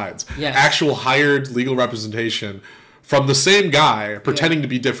both sides. Yes. Actual hired legal representation from the same guy pretending to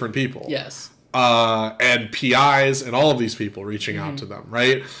be different people. Yes. And PIs and all of these people reaching out to them,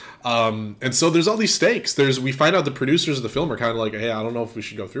 right? And so there's all these stakes. We find out the producers of the film are kind of like, hey, I don't know if we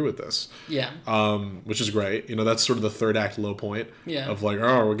should go through with this. Yeah. Which is great. You know, that's sort of the third act low point. Yeah. Of like,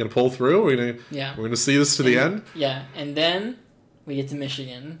 oh, we're gonna pull through. We're gonna see this to the end. Yeah, and then we get to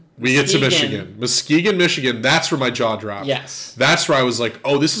Michigan. Muskegon, Michigan. That's where my jaw dropped. Yes. That's where I was like,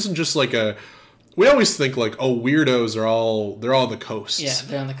 oh, this isn't just like a. We always think like, oh, weirdos are all on the coast. Yeah,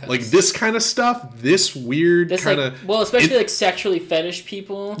 they're on the coast. Like this kind of stuff, this weird kind of... Like, well, especially like sexually fetish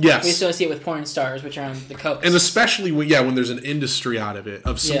people. Yes. We associate with porn stars, which are on the coast. And especially when there's an industry out of it,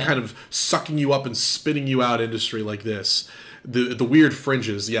 of some kind of sucking you up and spitting you out industry like this. The weird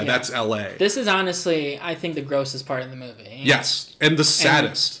fringes, that's LA. This is honestly, I think, the grossest part of the movie. Yes, and the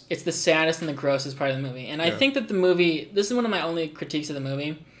saddest. And it's the saddest and the grossest part of the movie. And I think that the movie... This is one of my only critiques of the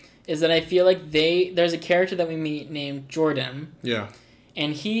movie... is that I feel like there's a character that we meet named Jordan. Yeah.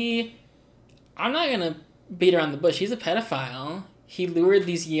 And I'm not going to beat around the bush. He's a pedophile. He lured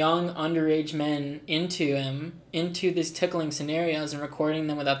these young underage men into these tickling scenarios and recording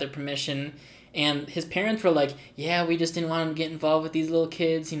them without their permission. And his parents were like, yeah, we just didn't want him to get involved with these little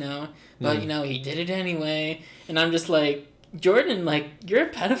kids, But, he did it anyway. And I'm just like, Jordan, like, you're a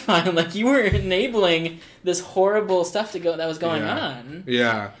pedophile. Like, you were enabling this horrible stuff that was going on.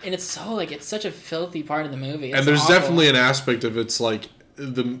 Yeah. And it's such a filthy part of the movie. And there's definitely an aspect of it's like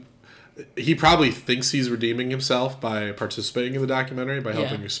he probably thinks he's redeeming himself by participating in the documentary, by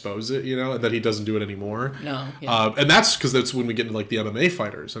helping expose it, and that he doesn't do it anymore. No. Yeah. And that's because that's when we get into like the MMA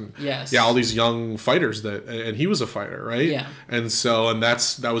fighters and all these young fighters and he was a fighter, right? Yeah. And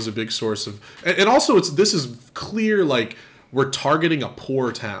that was a big source of, and also this is clear, like, we're targeting a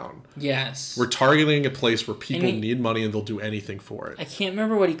poor town. Yes. We're targeting a place where people need money and they'll do anything for it. I can't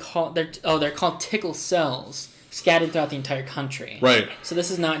remember what he called. They're called Tickled cells, scattered throughout the entire country. Right. So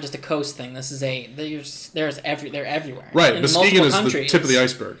this is not just a coast thing. This is they're everywhere. Right. Muskegon is the tip of the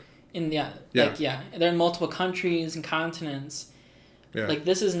iceberg. They're in multiple countries and continents. Yeah. Like,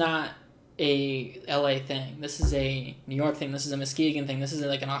 this is not a LA thing. This is a New York thing. This is a Muskegon thing. This is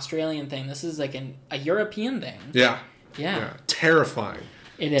like an Australian thing. This is like a European thing. Yeah. Yeah. Terrifying.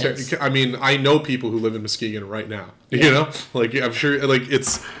 It is. I mean, I know people who live in Muskegon right now. Like, I'm sure, like,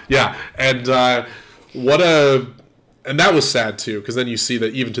 it's, and and that was sad too, because then you see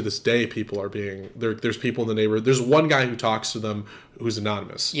that even to this day, people are there's people in the neighborhood. There's one guy who talks to them who's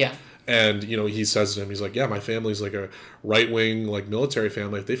anonymous. Yeah. And, he says to him, he's like, yeah, my family's like a right-wing, like, military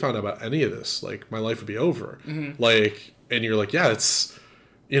family. If they found out about any of this, like, my life would be over. Mm-hmm. Like, and you're like, yeah, it's,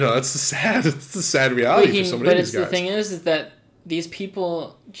 it's the sad reality for somebody. But the thing is that these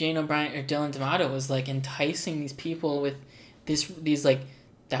people, Jane O'Brien or Dylan D'Amato, was like enticing these people with these like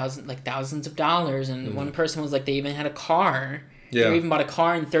thousands of dollars, and one person was like, they even had a car. Yeah. They even bought a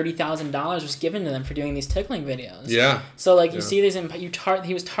car, and $30,000 was given to them for doing these tickling videos. Yeah. So like you see these,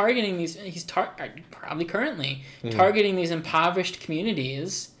 he was targeting these. He's probably currently targeting these impoverished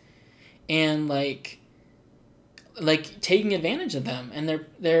communities, and like taking advantage of them and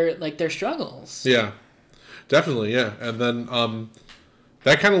their struggles. Yeah, definitely. Yeah, and then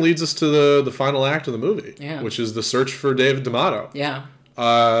that kind of leads us to the final act of the movie, which is the search for David D'Amato. Yeah.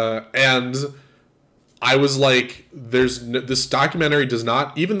 And I was like, this documentary does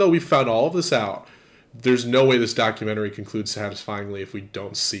not, even though we found all of this out, there's no way this documentary concludes satisfyingly if we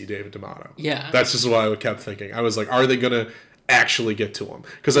don't see David D'Amato. Yeah. That's just what I kept thinking. I was like, are they going to actually get to him?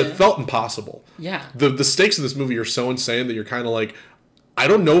 Because it felt impossible. Yeah. The stakes of this movie are so insane that you're kind of like, I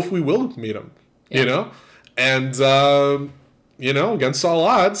don't know if we will meet him, And, against all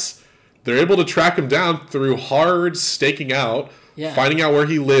odds, they're able to track him down through hard staking out, finding out where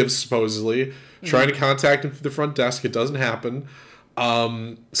he lives, supposedly, trying to contact him through the front desk. It doesn't happen.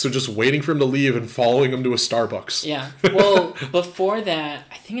 So just waiting for him to leave and following him to a Starbucks. Yeah. Well, before that,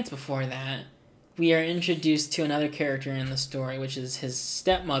 we are introduced to another character in the story, which is his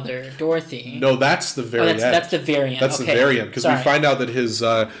stepmother, Dorothy. No, that's the very end. That's the very end. That's the very end, because we find out that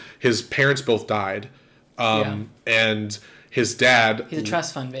his parents both died, and his dad... He's a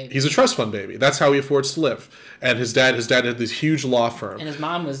trust fund baby. He's a trust fund baby. That's how he affords to live. And his dad had this huge law firm. And his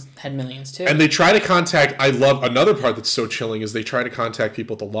mom had millions too. And they try to contact, I love, another part that's so chilling is they try to contact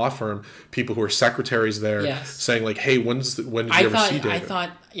people at the law firm, people who are secretaries there, saying like, hey, when did you ever see David? I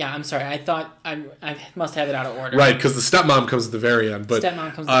thought I must have it out of order. Right, because the stepmom comes at the very end. But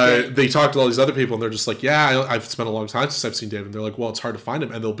they talk to all these other people and they're just like, I've spent a long time since I've seen David. And they're like, well, it's hard to find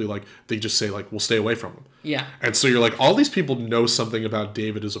him. And they'll be like, they just say like, we'll stay away from him. Yeah. And so you're like, all these people know something about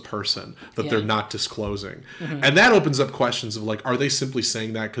David as a person that they're not disclosing. Mm-hmm. And that opens up questions of like, are they simply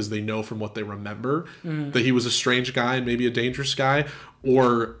saying that because they know from what they remember that he was a strange guy and maybe a dangerous guy?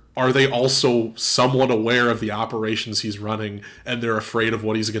 Or are they also somewhat aware of the operations he's running and they're afraid of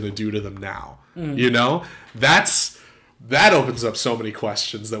what he's going to do to them now? That opens up so many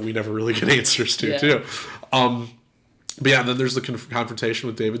questions that we never really get answers to too. But then there's the confrontation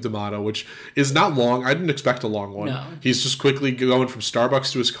with David D'Amato, which is not long. I didn't expect a long one. No. He's just quickly going from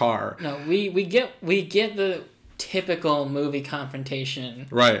Starbucks to his car. No, we get the typical movie confrontation.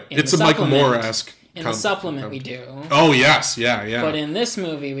 Right. It's a Michael Moore-esque. In the supplement we do. Oh, yes. Yeah. But in this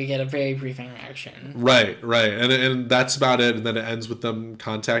movie, we get a very brief interaction. Right. And that's about it. And then it ends with them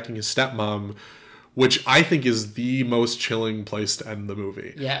contacting his stepmom, which I think is the most chilling place to end the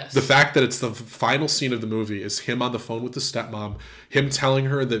movie. Yes. The fact that it's the final scene of the movie is him on the phone with the stepmom, him telling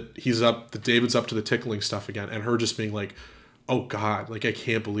her that that David's up to the tickling stuff again, and her just being like, oh God, like I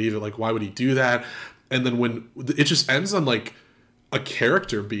can't believe it. Like, why would he do that? And then when it just ends on like a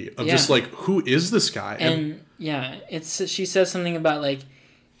character beat of just like, who is this guy? And she says something about like,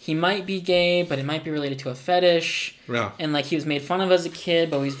 he might be gay, but it might be related to a fetish. Yeah. And like he was made fun of as a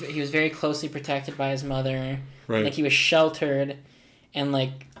kid, but he was very closely protected by his mother. Right. Like he was sheltered, and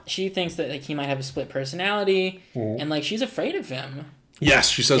like she thinks that like he might have a split personality, and like she's afraid of him. Yes,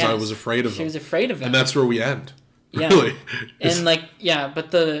 she says I was afraid of him. She was afraid of him, and that's where we end. Yeah. Really. And like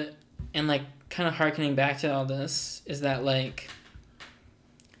kind of harkening back to all this is that like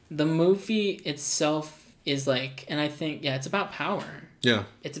the movie itself is like, and I think, yeah, it's about power. Yeah.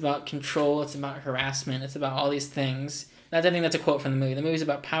 It's about control. It's about harassment. It's about all these things. I think that's a quote from the movie. The movie's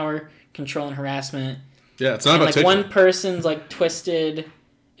about power, control, and harassment. Yeah, it's not about like one person's like twisted,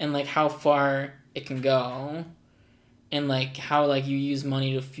 and like how far it can go, and like how like you use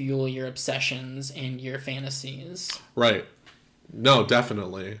money to fuel your obsessions and your fantasies. Right. No,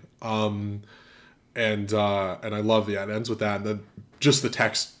 definitely. And I love it ends with that, and then just the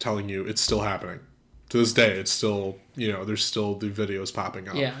text telling you it's still happening. To this day, it's still, there's still the videos popping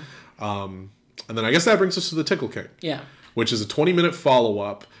up. Yeah. And then I guess that brings us to the Tickled King. Yeah. Which is a 20-minute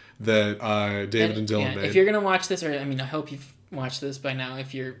follow-up that David and Dylan made. If you're going to watch this, I hope you've watched this by now.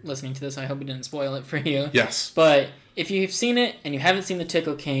 If you're listening to this, I hope we didn't spoil it for you. Yes. But if you've seen it and you haven't seen The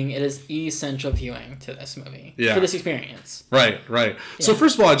Tickled King, it is essential viewing to this movie. Yeah. For this experience. Right. Yeah. So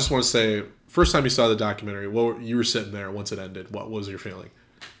first of all, I just want to say, first time you saw the documentary, you were sitting there once it ended. What was your feeling?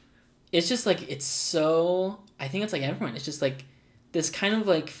 It's just like, it's so, I think it's like everyone. It's just like this kind of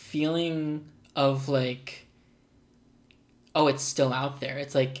like feeling of like, oh, it's still out there.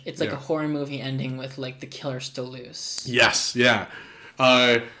 It's like a horror movie ending with like the killer still loose. Yes, yeah.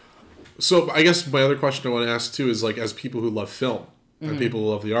 So I guess my other question I want to ask too is like, as people who love film and people who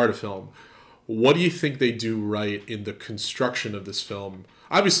love the art of film, what do you think they do right in the construction of this film?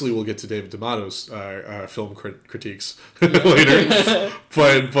 Obviously, we'll get to David D'Amato's film critiques later.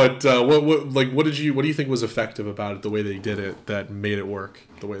 but what do you think was effective about it? The way they did it that made it work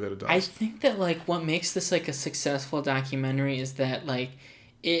the way that it does. I think that like what makes this like a successful documentary is that like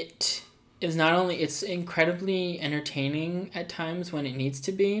it is not only it's incredibly entertaining at times when it needs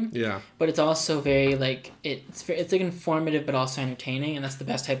to be. Yeah. But it's also very like it's like informative but also entertaining, and that's the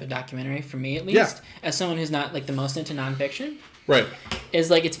best type of documentary for me at least. Yeah. As someone who's not like the most into nonfiction. Right. Is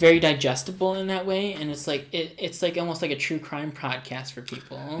like it's very digestible in that way, and it's like it's like almost like a true crime podcast for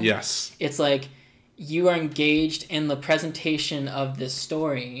people. Yes. It's like you are engaged in the presentation of this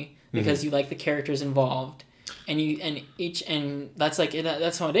story because you like the characters involved, and that's like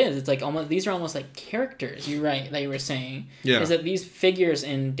that's how it is. It's like almost these are almost like characters. You're right that you were saying. Yeah. Is that these figures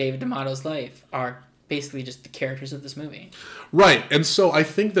in David D'Amato's life are basically just the characters of this movie. Right, and so I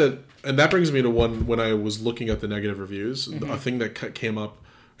think that. And that brings me to one when I was looking at the negative reviews. A thing that came up,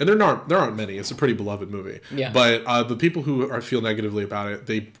 and there aren't many. It's a pretty beloved movie. Yeah. But the people who feel negatively about it,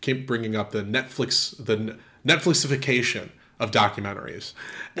 they keep bringing up the Netflixification of documentaries.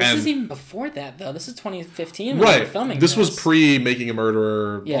 This is even before that, though. This is 2015 when right. we were filming this. Was pre-Making a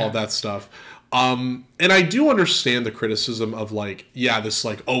Murderer, yeah. all that stuff. And I do understand the criticism of like, this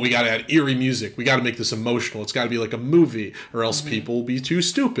like, oh, we got to add eerie music. We got to make this emotional. It's got to be like a movie or else people will be too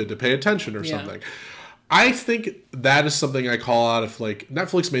stupid to pay attention or something. I think that is something I call out if like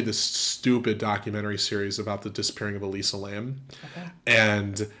Netflix made this stupid documentary series about the disappearing of Elisa Lam. Okay.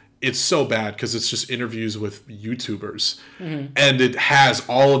 And it's so bad because it's just interviews with YouTubers. And it has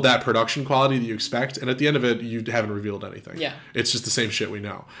all of that production quality that you expect. And at the end of it, you haven't revealed anything. Yeah. It's just the same shit we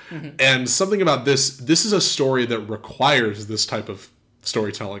know. And something about this is a story that requires this type of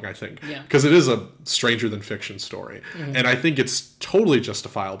storytelling, I think. Because it is a stranger than fiction story. And I think it's totally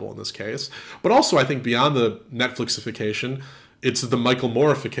justifiable in this case. But also, I think beyond the Netflixification, it's the Michael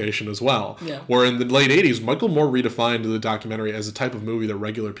Moore-ification as well. Yeah. Where in the late 80s, Michael Moore redefined the documentary as a type of movie that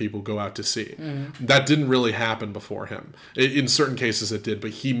regular people go out to see. That didn't really happen before him. In certain cases it did, but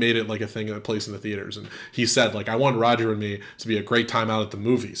he made it like a thing that plays in the theaters. And he said, like, I want Roger and Me to be a great time out at the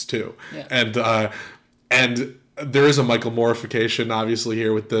movies, too. Yeah. And there is a Michael Moore-ification, obviously,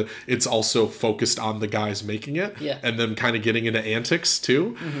 here with it's also focused on the guys making it. Yeah. And them kind of getting into antics,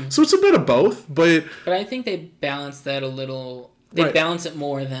 too. So it's a bit of both, but I think they balance that a little. They balance it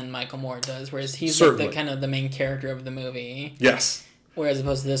more than Michael Moore does, whereas he's like the kind of the main character of the movie. Yes. Whereas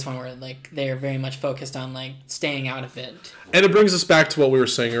opposed to this one where like they are very much focused on like staying out of it. And it brings us back to what we were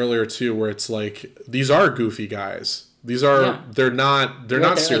saying earlier too, where it's like these are goofy guys. These are they're not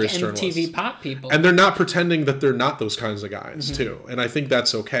serious like journalists. MTV pop people. And they're not pretending that they're not those kinds of guys too. And I think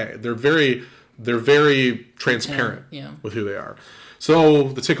that's okay. They're very transparent with who they are. So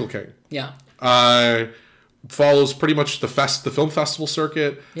the Tickled King. Yeah. Follows pretty much the film festival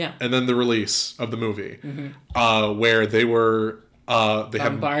circuit, and then the release of the movie, where they were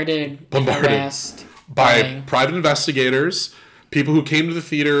bombarded harassed by private investigators, people who came to the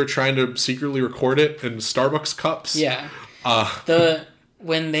theater trying to secretly record it in Starbucks cups. Yeah.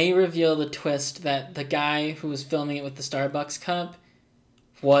 When they reveal the twist that the guy who was filming it with the Starbucks cup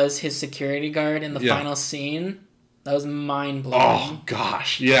was his security guard in the final scene, that was mind blowing. Oh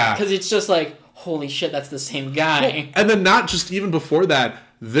gosh, yeah. Because it's just like, holy shit, that's the same guy. Well, and then not just even before that,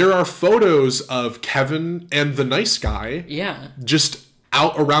 there are photos of Kevin and the nice guy. Yeah. Just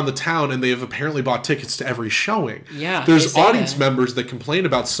out around the town, and they have apparently bought tickets to every showing. Yeah, there's audience members that complain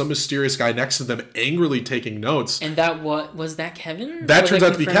about some mysterious guy next to them angrily taking notes. And that was that Kevin? That turns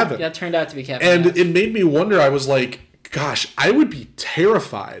out to be Kevin. That turned out to be Kevin. And it made me wonder. I was like, gosh, I would be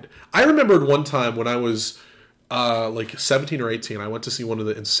terrified. I remembered one time when I was like 17 or 18, I went to see one of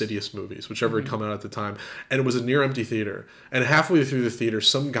the Insidious movies, whichever had come out at the time, and it was a near empty theater. And halfway through the theater,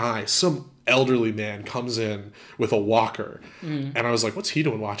 some elderly man comes in with a walker, and I was like, what's he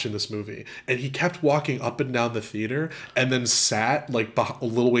doing watching this movie? And he kept walking up and down the theater and then sat like a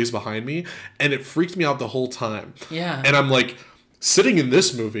little ways behind me, and it freaked me out the whole time. Yeah. And I'm like, sitting in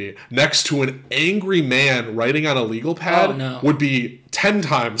this movie next to an angry man writing on a legal pad would be 10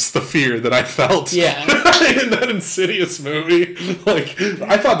 times the fear that I felt in that Insidious movie. Like,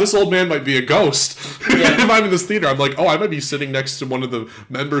 I thought this old man might be a ghost. If I'm in this theater, I'm like, oh, I might be sitting next to one of the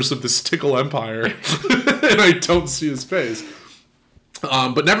members of this Tickle Empire, and I don't see his face.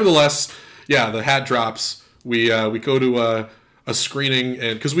 But nevertheless, yeah, the hat drops. We go to a screening,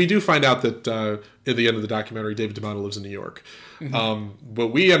 and because we do find out that at the end of the documentary, David D'Amato lives in New York. But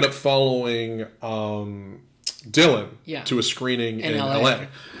we end up following Dylan to a screening in LA.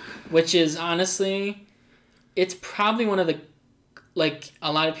 Which is, honestly, it's probably one of the, like,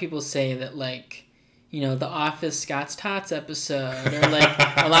 a lot of people say that, like, you know, the Office Scott's Tots episode, or, like,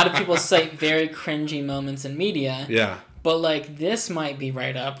 a lot of people cite very cringy moments in media. Yeah. But, like, this might be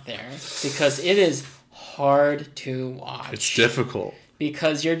right up there, because it is hard to watch. It's difficult.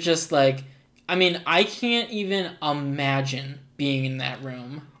 Because you're just like, I mean, I can't even imagine being in that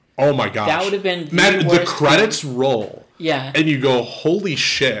room. Oh my gosh. That would have been the credits roll. Yeah. And you go, holy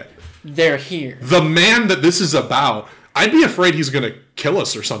shit. They're here. The man that this is about, I'd be afraid he's going to kill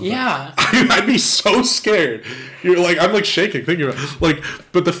us or something. Yeah. I'd be so scared. You're like, I'm like shaking thinking about it. Like,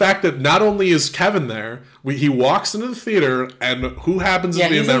 but the fact that not only is Kevin there, he walks into the theater, and who happens to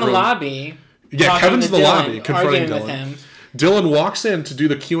be in that room? Yeah, he's in the lobby. Yeah, Kevin's in the lobby confronting Dylan. Dylan. With him. Dylan walks in to do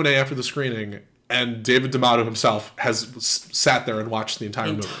the Q&A after the screening, and David D'Amato himself has sat there and watched the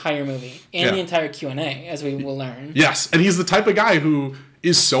entire movie. And the entire Q&A, as we will learn. Yes, and he's the type of guy who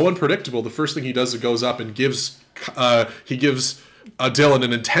is so unpredictable. The first thing he does is goes up and gives Dylan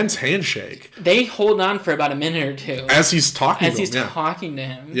an intense handshake. They hold on for about a minute or two as he's talking to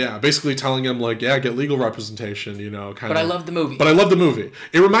him. Yeah, basically telling him, like, yeah, get legal representation, you know. But I love the movie.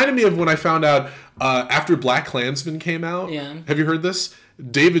 It reminded me of when I found out after Black Klansman came out. Yeah. Have you heard this?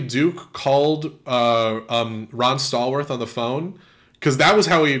 David Duke called Ron Stallworth on the phone, because that was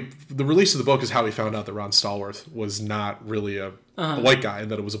how the release of the book is how he found out that Ron Stallworth was not really a white guy and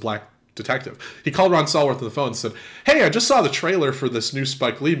that it was a black detective. He called Ron Stallworth on the phone and said, hey, I just saw the trailer for this new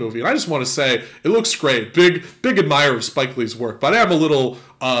Spike Lee movie, and I just want to say it looks great. Big admirer of Spike Lee's work, but I am a little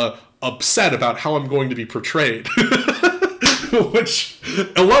upset about how I'm going to be portrayed. Which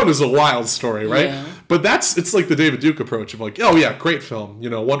alone is a wild story, right? Yeah. But it's like the David Duke approach of like, oh yeah, great film, you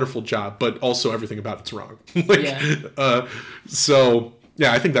know, wonderful job, but also everything about it's wrong. So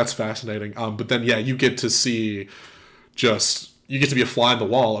yeah, I think that's fascinating. But then you get to see you get to be a fly on the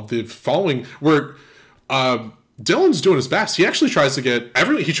wall of the following where Dylan's doing his best. He actually tries to get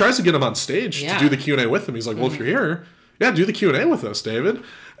him on stage to do the Q&A with him. He's like, well, if you're here, do the Q&A with us, David.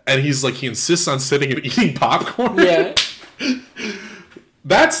 And he's like, he insists on sitting and eating popcorn. Yeah.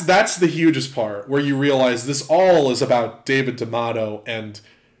 That's the hugest part, where you realize this all is about David D'Amato and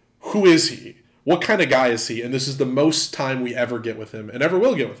who is he? What kind of guy is he? And this is the most time we ever get with him and ever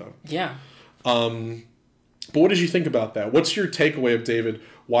will get with him. Yeah. But what did you think about that? What's your takeaway of David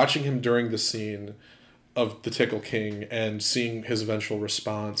watching him during the scene of the Tickle King and seeing his eventual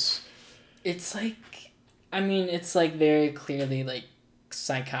response? It's like very clearly like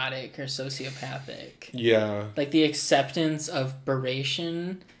psychotic or sociopathic. Yeah. Like the acceptance of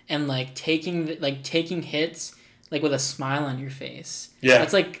beration and like taking hits like with a smile on your face. Yeah.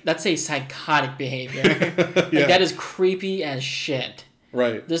 That's a psychotic behavior. That is creepy as shit.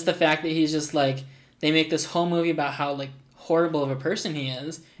 Right. Just the fact that he's just like, they make this whole movie about how like horrible of a person he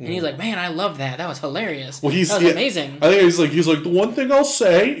is, and he's like, man, I love that. That was hilarious. Well, that was amazing. I think he's like the one thing I'll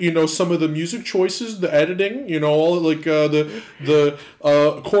say, you know, some of the music choices, the editing, you know, all like the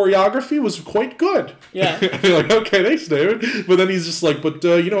choreography was quite good. Yeah. You're like, okay, thanks, David. But then he's just like, but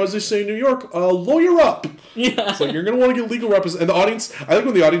you know, as they say in New York, lawyer up. Yeah. It's like, you're gonna want to get legal representation. And the audience, I think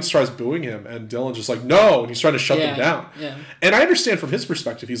when the audience tries booing him, and Dylan's just like, no, and he's trying to shut them down. Yeah. And I understand from his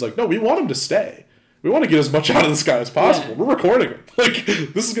perspective, he's like, no, we want him to stay. We want to get as much out of this guy as possible. Yeah. We're recording him. Like,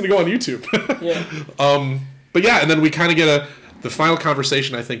 this is going to go on YouTube. Yeah. But yeah, and then we kind of get the final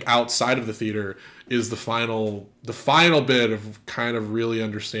conversation, I think, outside of the theater is the final bit of kind of really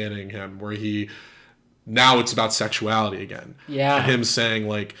understanding him, where he now it's about sexuality again. Yeah. And him saying,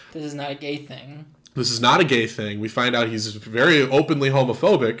 like, this is not a gay thing. This is not a gay thing. We find out he's very openly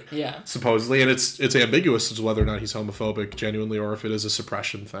homophobic, yeah, supposedly, and it's ambiguous as to whether or not he's homophobic genuinely or if it is a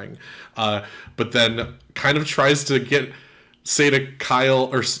suppression thing. But then kind of tries to say to Kyle,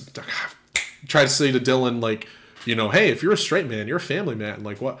 or try to say to Dylan, like, you know, hey, if you're a straight man, you're a family man.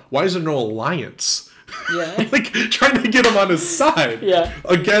 Like, what? Why is there no alliance? Yeah. Like, trying to get him on his side. Yeah.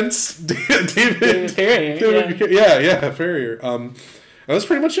 Against David Farrier. Yeah, Farrier. That's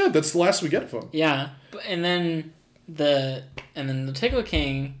pretty much it. That's the last we get of him. Yeah. And then the Tickled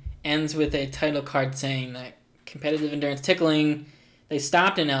King ends with a title card saying that competitive endurance tickling, they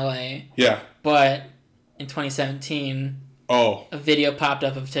stopped in LA. Yeah. But in 2017, a video popped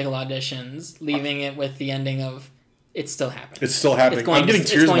up of Tickle auditions, leaving it with the ending of it's still happening. It's still happening. I'm getting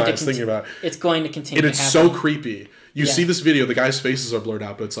tears in my eyes thinking about it. It's going to continue. And it's so creepy. You see this video, the guys' faces are blurred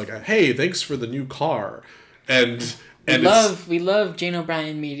out, but it's like, hey, thanks for the new car. And we love Jane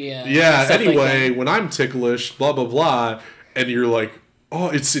O'Brien media. Yeah, anyway, when I'm ticklish, blah, blah, blah, and you're like, oh,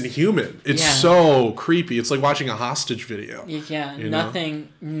 it's inhuman. It's so creepy. It's like watching a hostage video. Yeah, nothing,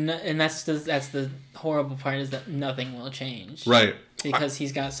 and that's the horrible part is that nothing will change. Right. Because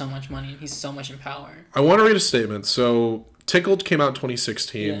he's got so much money. He's so much in power. I want to read a statement. So, Tickled came out in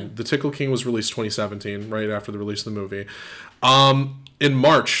 2016. Yeah. The Tickled King was released 2017, right after the release of the movie. In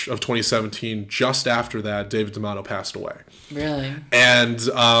March of 2017, just after that, David D'Amato passed away. Really?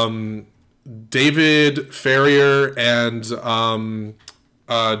 And David Farrier and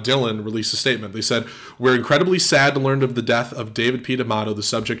Dylan released a statement. They said, "We're incredibly sad to learn of the death of David P. D'Amato, the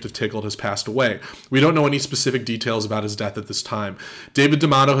subject of Tickled, has passed away. We don't know any specific details about his death at this time. David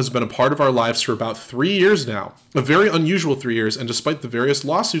D'Amato has been a part of our lives for about 3 years now, a very unusual 3 years, and despite the various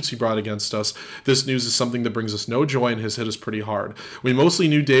lawsuits he brought against us, this news is something that brings us no joy and has hit us pretty hard. We mostly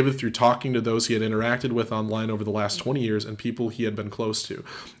knew David through talking to those he had interacted with online over the last 20 years and people he had been close to.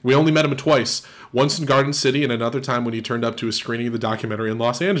 We only met him twice, once in Garden City and another time when he turned up to a screening of the documentary in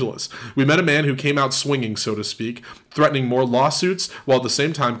Los Angeles. We met a man who came out swinging, so to speak, threatening more lawsuits, while at the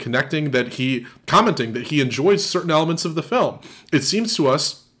same time commenting that he enjoyed certain elements of the film. It seems to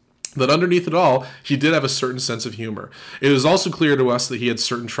us that underneath it all, he did have a certain sense of humor. It is also clear to us that he had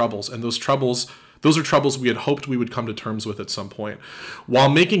certain troubles, and those are troubles we had hoped we would come to terms with at some point. While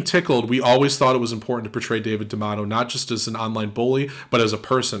making Tickled, we always thought it was important to portray David D'Amato not just as an online bully, but as a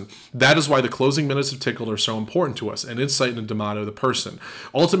person. That is why the closing minutes of Tickled are so important to us, an insight into D'Amato the person.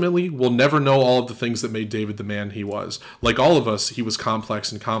 Ultimately, we'll never know all of the things that made David the man he was. Like all of us, he was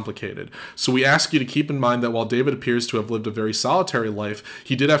complex and complicated. So we ask you to keep in mind that while David appears to have lived a very solitary life,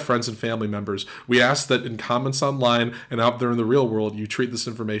 he did have friends and family members. We ask that in comments online and out there in the real world, you treat this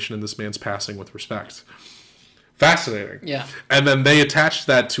information and this man's passing with respect." Fascinating. Yeah. And then they attached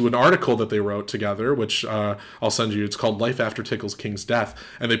that to an article that they wrote together, which I'll send you. It's called Life After Tickled King's Death.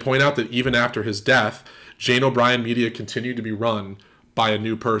 And they point out that even after his death, Jane O'Brien Media continued to be run by a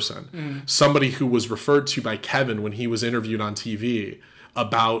new person. Somebody who was referred to by Kevin when he was interviewed on TV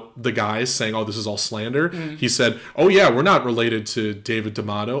about the guys saying, oh, this is all slander. He said, oh yeah, we're not related to David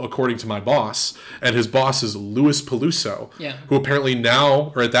D'Amato, according to my boss. And his boss is Louis Peluso, who apparently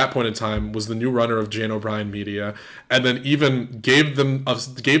now, or at that point in time, was the new runner of Jane O'Brien Media, and then even gave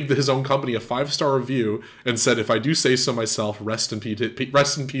his own company a 5-star review and said, if I do say so myself, rest in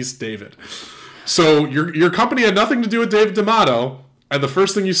peace, David. So your company had nothing to do with David D'Amato, and the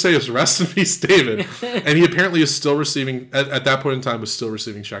first thing you say is, rest in peace, David. And he apparently is still receiving, at that point in time, was still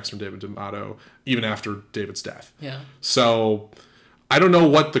receiving checks from David D'Amato, even after David's death. Yeah. So, I don't know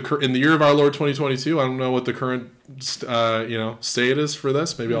what in the year of our Lord 2022, I don't know what the current, state is for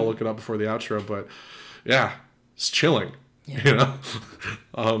this. Maybe I'll look it up before the outro, but yeah, it's chilling. Yeah.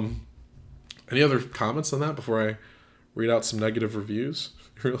 Any other comments on that before I read out some negative reviews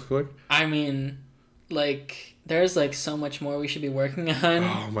real quick? I mean, there's so much more we should be working on.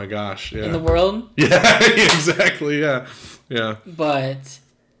 Oh my gosh, yeah. In the world. Yeah, exactly, yeah. Yeah. But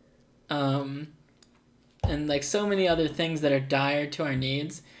and so many other things that are dire to our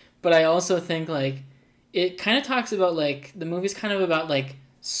needs. But I also think it kind of talks about the movie's kind of about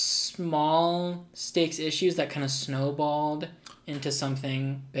small stakes issues that kind of snowballed into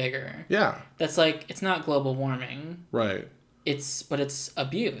something bigger. Yeah. That's it's not global warming. Right. It's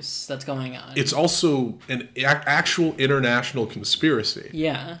abuse that's going on. It's also an actual international conspiracy.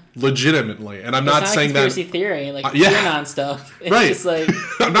 Yeah. Legitimately. And I'm not saying that... It's not conspiracy theory, QAnon stuff. It's right. just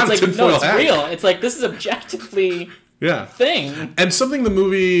I'm not it's tinfoil it's hat. real. It's this is objectively thing. And something the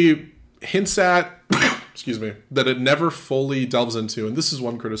movie hints at, excuse me, that it never fully delves into, and this is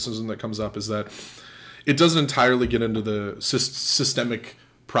one criticism that comes up, is that it doesn't entirely get into the systemic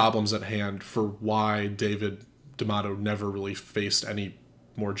problems at hand for why David D'Amato never really faced any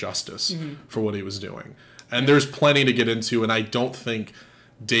more justice for what he was doing. And there's plenty to get into, and I don't think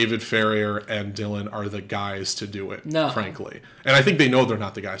David Ferrier and Dylan are the guys to do it, frankly. And I think they know they're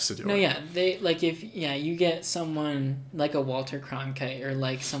not the guys to do it. No, yeah. They, like, if, you get someone like a Walter Cronkite or,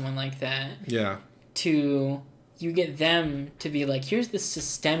 like, someone like that. Yeah. You get them to be like, here's the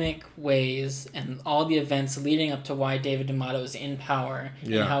systemic ways and all the events leading up to why David D'Amato is in power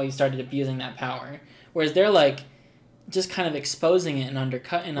and how he started abusing that power. Whereas they're, like, just kind of exposing it and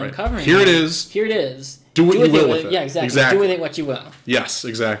uncovering Here it. it is. Here it is. Do what you will with it. Yeah, exactly. Do with it what you will. Yes,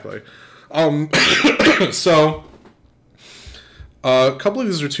 exactly. So, a couple of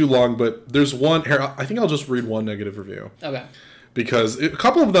these are too long, but there's one here. I think I'll just read one negative review. Okay. Because a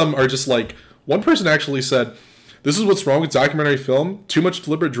couple of them are just like, one person actually said, "This is what's wrong with documentary film. Too much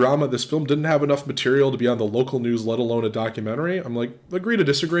deliberate drama. This film didn't have enough material to be on the local news, let alone a documentary." I'm like, agree to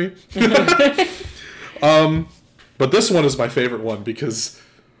disagree. But this one is my favorite one because,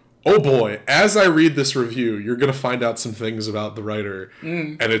 oh boy, as I read this review, you're going to find out some things about the writer,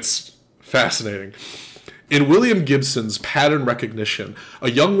 and it's fascinating. In William Gibson's Pattern Recognition, a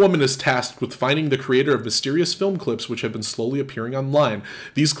young woman is tasked with finding the creator of mysterious film clips which have been slowly appearing online.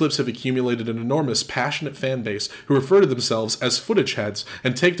 These clips have accumulated an enormous, passionate fan base who refer to themselves as footage heads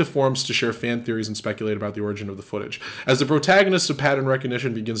and take to forums to share fan theories and speculate about the origin of the footage. As the protagonist of Pattern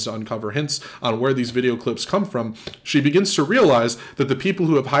Recognition begins to uncover hints on where these video clips come from, she begins to realize that the people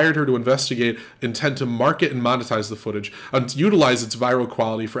who have hired her to investigate intend to market and monetize the footage and utilize its viral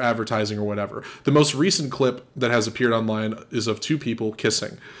quality for advertising or whatever. The most recent clip that has appeared online is of two people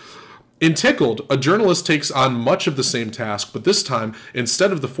kissing. In Tickled, a journalist takes on much of the same task, but this time,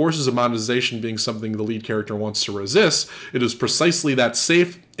 instead of the forces of monetization being something the lead character wants to resist, it is precisely that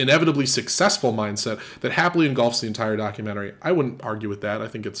safe, inevitably successful mindset that happily engulfs the entire documentary. I wouldn't argue with that. I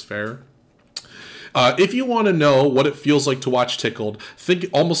think it's fair. If you want to know what it feels like to watch Tickled, think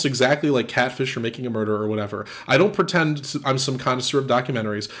almost exactly like Catfish or Making a Murder or whatever. I don't pretend I'm some connoisseur of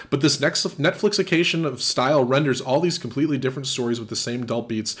documentaries, but this next Netflixication of style renders all these completely different stories with the same dull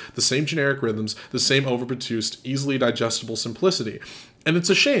beats, the same generic rhythms, the same overproduced, easily digestible simplicity. And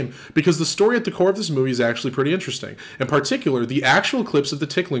it's a shame, because the story at the core of this movie is actually pretty interesting. In particular, the actual clips of the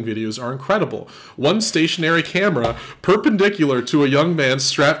tickling videos are incredible. One stationary camera, perpendicular to a young man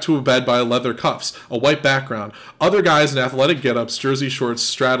strapped to a bed by leather cuffs, a white background. Other guys in athletic get-ups, jersey shorts,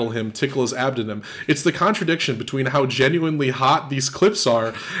 straddle him, tickle his abdomen. It's the contradiction between how genuinely hot these clips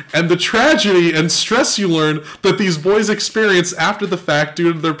are, and the tragedy and stress you learn that these boys experience after the fact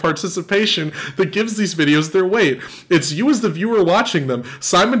due to their participation that gives these videos their weight. It's you as the viewer watching them,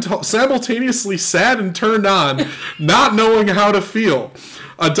 simultaneously sad and turned on, not knowing how to feel.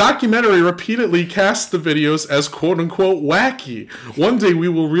 A documentary repeatedly casts the videos as quote-unquote wacky. One day we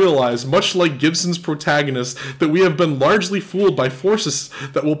will realize, much like Gibson's protagonist, that we have been largely fooled by forces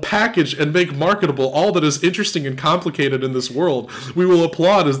that will package and make marketable all that is interesting and complicated in this world. We will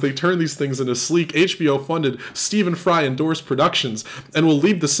applaud as they turn these things into sleek, HBO-funded, Stephen Fry-endorsed productions, and will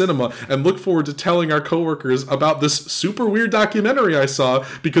leave the cinema and look forward to telling our coworkers about this super weird documentary I saw,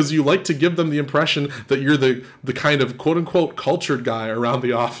 because you like to give them the impression that you're the kind of quote-unquote cultured guy around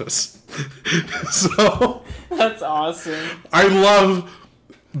the office. So that's awesome.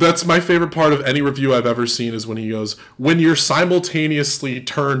 That's my favorite part of any review I've ever seen, is when he goes, when you're simultaneously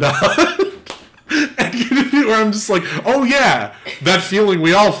turned on. Where I'm just like, oh yeah, that feeling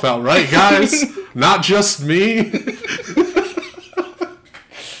we all felt, right, guys? Not just me.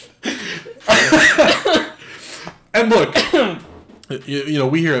 And look, you know,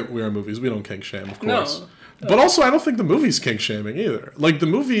 we here at We Are Movies, we don't kink shame, of course. No. But also, I don't think the movie's kink shaming either. Like, the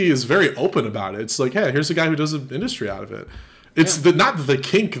movie is very open about it. It's like, hey, here's a guy who does an industry out of it. It's not the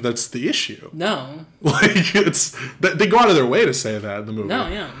kink that's the issue. No. Like, they go out of their way to say that in the movie. No,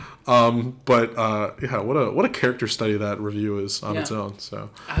 yeah. But what a character study that review is on its own.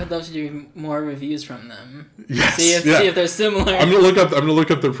 So I would love to do more reviews from them. Yes, see if they're similar. I'm gonna look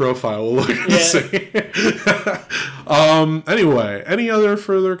up their profile. We'll look and see. Anyway, any other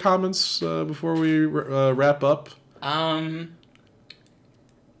further comments before we wrap up? I'm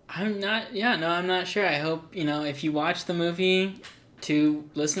not sure. I hope, if you watch the movie to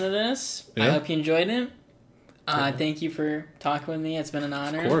listen to this, I hope you enjoyed it. Thank you for talking with me. It's been an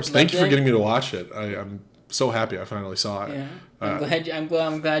honor. Of course. Thank you for getting me to watch it. I'm so happy I finally saw it. Yeah. I'm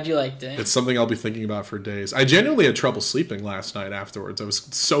glad you liked it. It's something I'll be thinking about for days. I genuinely had trouble sleeping last night afterwards. I was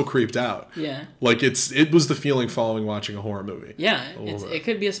so creeped out. Yeah. Like, it was the feeling following watching a horror movie. Yeah. It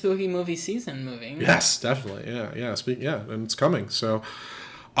could be a spooky movie season movie. Yes, definitely. Yeah. And it's coming. So,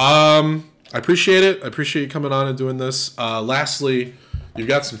 I appreciate it. I appreciate you coming on and doing this. Lastly, you've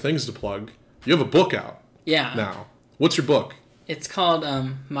got some things to plug. You have a book out now. What's your book? It's called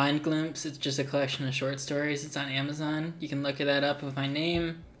Mind Glimpse. It's just a collection of short stories. It's on Amazon. You can look that up with my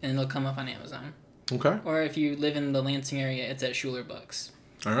name, and it'll come up on Amazon. Okay. Or if you live in the Lansing area, it's at Schuler Books.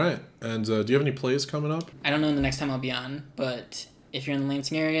 All right. And do you have any plays coming up? I don't know the next time I'll be on, but if you're in the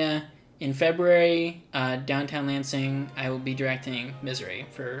Lansing area, in February, downtown Lansing, I will be directing Misery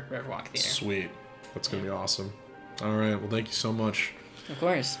for Riverwalk Theater. Sweet. That's going to be awesome. All right. Well, thank you so much. Of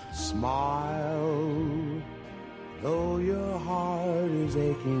course. Smile, though your heart is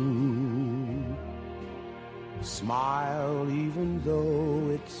aching. Smile, even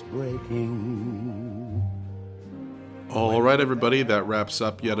though it's breaking. All right, everybody, that wraps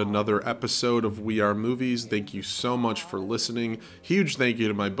up yet another episode of We Are Movies. Thank you so much for listening. Huge thank you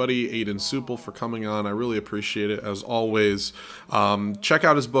to my buddy Ayden Soupal for coming on. I really appreciate it, as always. Check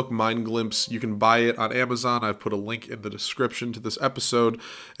out his book, Mind Glimpse. You can buy it on Amazon. I've put a link in the description to this episode.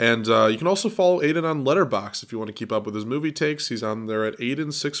 And you can also follow Ayden on Letterboxd if you want to keep up with his movie takes. He's on there at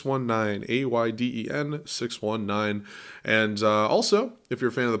Ayden619, Ayden 619. And also, if you're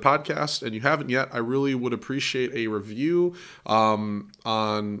a fan of the podcast and you haven't yet, I really would appreciate a review on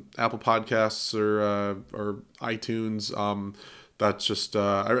Apple Podcasts or iTunes. That's just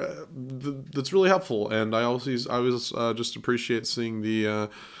that's really helpful, and I always just appreciate seeing the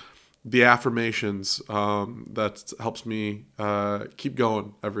affirmations. That helps me keep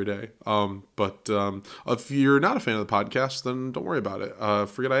going every day. But if you're not a fan of the podcast, then don't worry about it.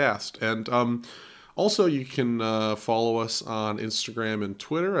 Forget I asked. And also, you can follow us on Instagram and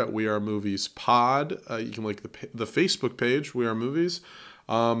Twitter at We Are Movies Pod. You can like the Facebook page, We Are Movies.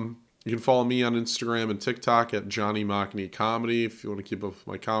 You can follow me on Instagram and TikTok at Johnny Mockney Comedy if you want to keep up with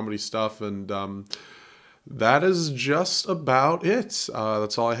my comedy stuff. And that is just about it.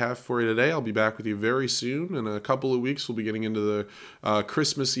 That's all I have for you today. I'll be back with you very soon. In a couple of weeks, we'll be getting into the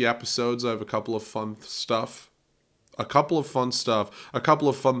Christmassy episodes. I have a couple of fun stuff. A couple of fun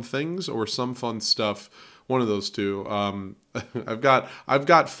things, or some fun stuff. One of those two. I've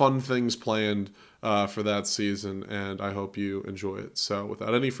got fun things planned for that season, and I hope you enjoy it. So,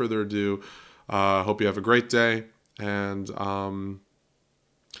 without any further ado, hope you have a great day, and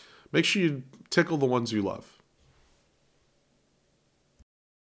make sure you tickle the ones you love.